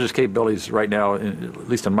 The intelligence capabilities right now, at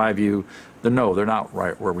least in my view, they're not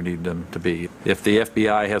right where we need them to be. If the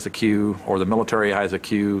FBI has a queue or the military has a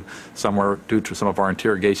queue somewhere due to some of our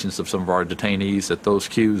interrogations of some of our detainees, that those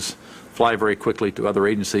queues fly very quickly to other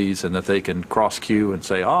agencies and that they can cross queue and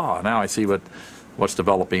say, now I see what's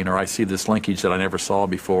developing, or I see this linkage that I never saw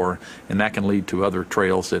before, and that can lead to other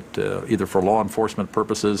trails that either for law enforcement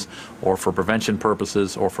purposes or for prevention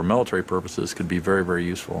purposes or for military purposes could be very, very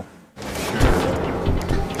useful.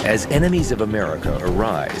 As enemies of America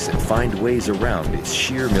arise and find ways around its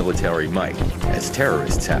sheer military might, as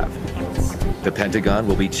terrorists have, the Pentagon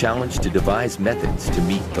will be challenged to devise methods to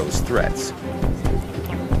meet those threats.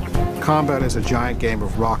 Combat is a giant game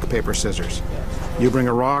of rock, paper, scissors. You bring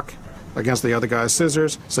a rock against the other guy's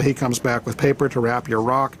scissors, so he comes back with paper to wrap your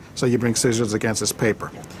rock, so you bring scissors against his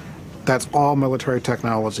paper. That's all military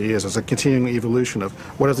technology is. It's a continuing evolution of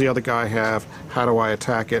what does the other guy have, how do I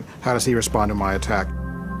attack it, how does he respond to my attack.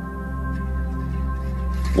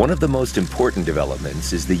 One of the most important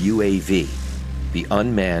developments is the UAV, the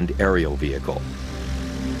unmanned aerial vehicle.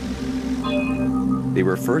 They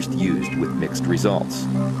were first used with mixed results,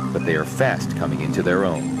 but they are fast coming into their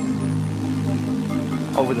own.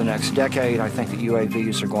 Over the next decade, I think that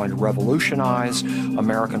UAVs are going to revolutionize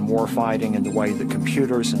American warfighting in the way that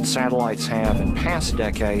computers and satellites have in past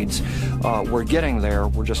decades. We're getting there,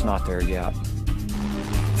 we're just not there yet.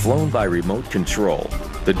 Flown by remote control,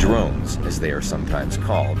 the drones, as they are sometimes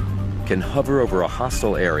called, can hover over a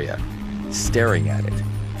hostile area, staring at it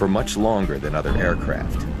for much longer than other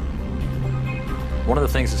aircraft. One of the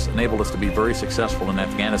things that's enabled us to be very successful in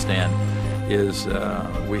Afghanistan is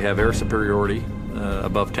we have air superiority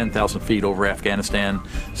above 10,000 feet over Afghanistan,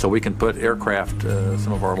 so we can put aircraft,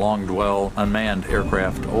 some of our long-dwell unmanned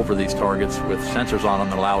aircraft, over these targets with sensors on them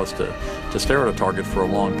that allow us to stare at a target for a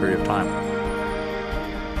long period of time.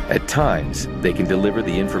 At times, they can deliver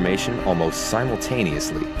the information almost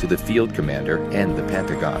simultaneously to the field commander and the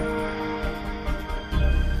Pentagon.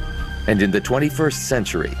 And in the 21st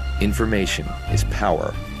century, information is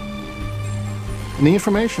power. In the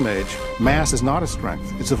information age, mass is not a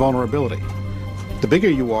strength, it's a vulnerability. The bigger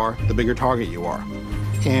you are, the bigger target you are.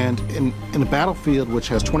 And in a battlefield which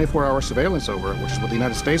has 24-hour surveillance over it, which is what the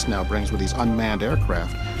United States now brings with these unmanned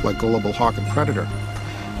aircraft, like Global Hawk and Predator,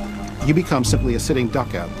 you become simply a sitting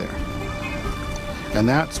duck out there. And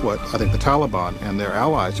that's what I think the Taliban and their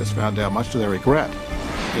allies just found out, much to their regret,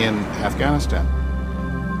 in Afghanistan.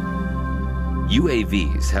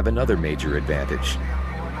 UAVs have another major advantage.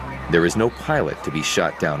 There is no pilot to be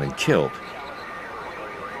shot down and killed.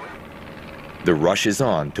 The rush is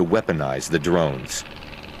on to weaponize the drones.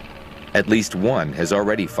 At least one has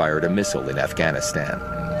already fired a missile in Afghanistan.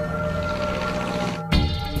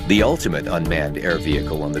 The ultimate unmanned air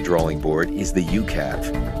vehicle on the drawing board is the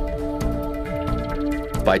UCAV.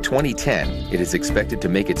 By 2010, it is expected to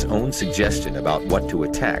make its own suggestion about what to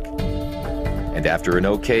attack. and after an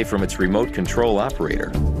okay from its remote control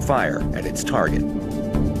operator, fire at its target.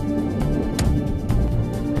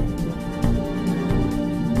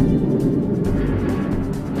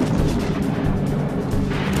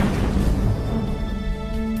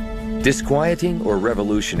 Disquieting or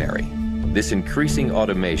revolutionary, this increasing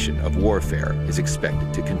automation of warfare is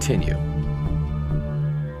expected to continue.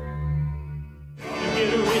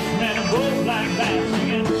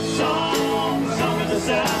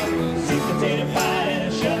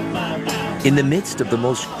 In the midst of the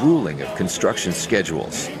most grueling of construction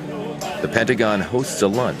schedules, the Pentagon hosts a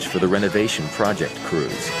lunch for the renovation project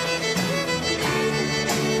crews.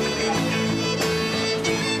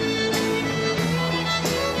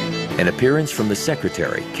 An appearance from the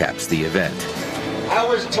secretary caps the event. I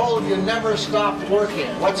was told you never stopped working.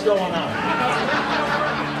 What's going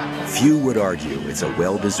on? Few would argue it's a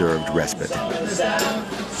well-deserved respite.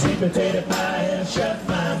 Sweet potato pie and shut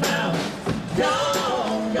my mouth.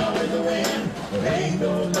 Gone with the wind. There ain't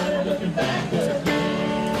no money looking back again.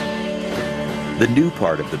 The new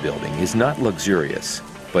part of the building is not luxurious,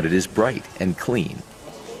 but it is bright and clean,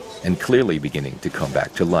 and clearly beginning to come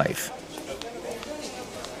back to life.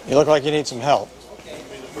 You look like you need some help.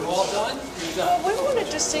 Well, we wanted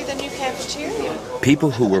to see the new cafeteria. People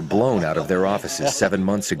who were blown out of their offices 7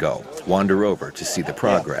 months ago wander over to see the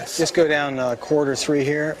progress. Just go down corridor 3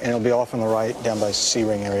 here, and it'll be off on the right, down by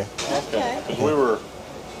C-ring area. Okay. Because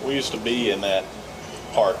we used to be in that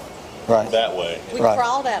part that way. We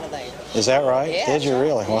crawled out of there. Is that right? Yeah, Did you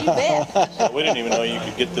really? You bet. So we didn't even know you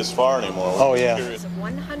could get this far anymore. Oh, yeah.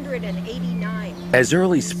 189. As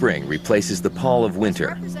early spring replaces the pall of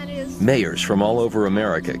winter, mayors from all over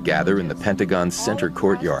America gather in the Pentagon's center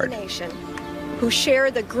courtyard. Who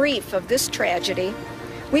share the grief of this tragedy,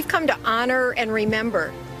 we've come to honor and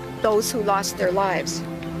remember those who lost their lives.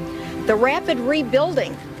 The rapid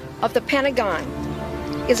rebuilding of the Pentagon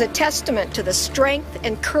is a testament to the strength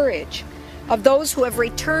and courage of those who have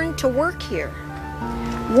returned to work here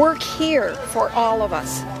for all of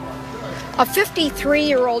us. A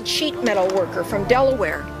 53-year-old sheet metal worker from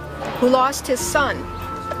Delaware who lost his son,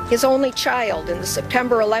 his only child, in the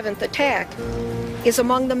September 11th attack, is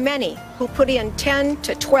among the many who put in 10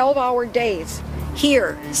 to 12-hour days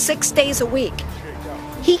here 6 days a week.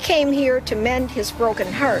 He came here to mend his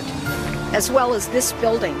broken heart, as well as this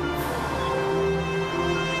building.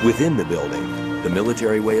 Within the building, the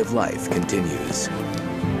military way of life continues.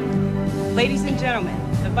 Ladies and gentlemen,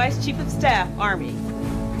 the Vice Chief of Staff, Army.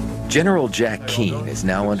 General Jack Keane is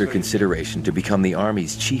now under consideration to become the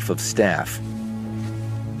Army's Chief of Staff.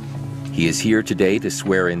 He is here today to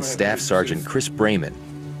swear in Staff Sergeant Chris Brayman,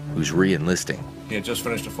 who's re-enlisting. He had just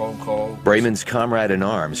finished a phone call. Brayman's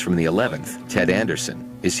comrade-in-arms from the 11th, Ted Anderson,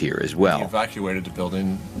 is here as well. He evacuated the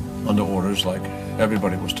building under orders like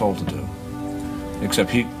everybody was told to do,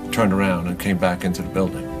 except he turned around and came back into the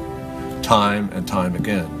building, time and time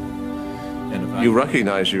again. And you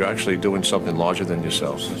recognize you're actually doing something larger than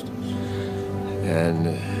yourself. And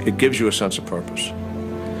it gives you a sense of purpose.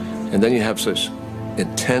 And then you have this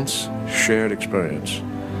intense shared experience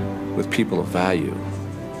with people of value.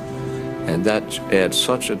 And that adds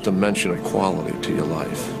such a dimension of quality to your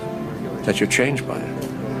life that you're changed by it.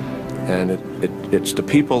 And it's the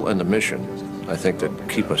people and the mission, I think, that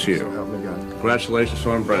keep us here. Congratulations,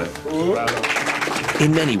 Sergeant Brand.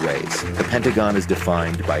 In many ways, the Pentagon is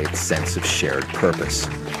defined by its sense of shared purpose.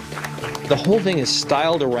 The whole thing is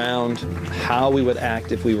styled around how we would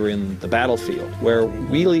act if we were in the battlefield, where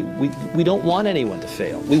really we don't want anyone to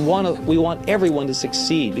fail. We want everyone to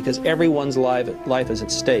succeed because everyone's life is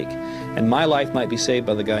at stake. And my life might be saved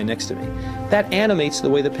by the guy next to me. That animates the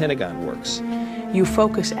way the Pentagon works. You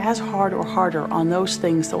focus as hard or harder on those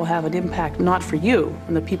things that will have an impact not for you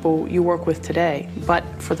and the people you work with today, but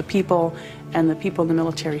for the people and the people in the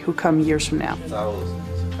military who come years from now.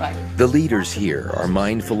 Right. The leaders here are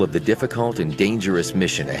mindful of the difficult and dangerous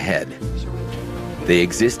mission ahead. They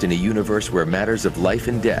exist in a universe where matters of life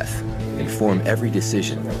and death inform every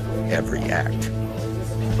decision, every act.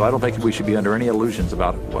 So I don't think we should be under any illusions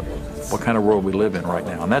about what kind of world we live in right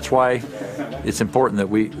now. And that's why it's important that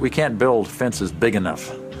we can't build fences big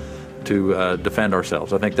enough to defend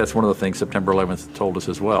ourselves. I think that's one of the things September 11th told us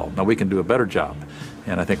as well. Now, we can do a better job,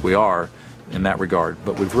 and I think we are in that regard,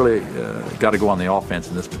 but we've really got to go on the offense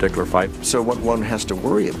in this particular fight. So what one has to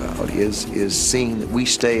worry about is seeing that we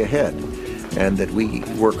stay ahead and that we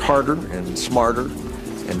work harder and smarter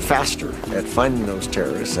and faster at finding those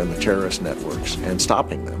terrorists and the terrorist networks and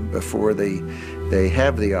stopping them before they they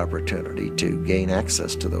have the opportunity to gain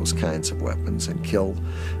access to those kinds of weapons and kill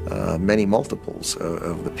many multiples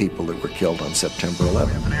of the people that were killed on September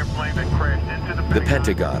 11th. The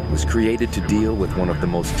Pentagon was created to deal with one of the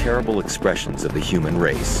most terrible expressions of the human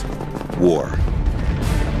race, war.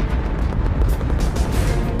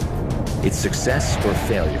 Its success or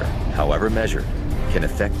failure, however measured, can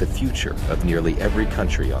affect the future of nearly every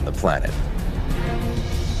country on the planet.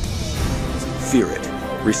 Fear it,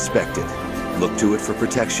 respect it, look to it for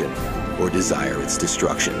protection, or desire its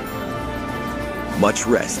destruction. Much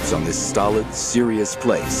rests on this stolid, serious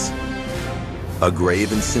place, a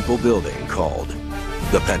grave and simple building called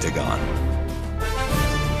the Pentagon.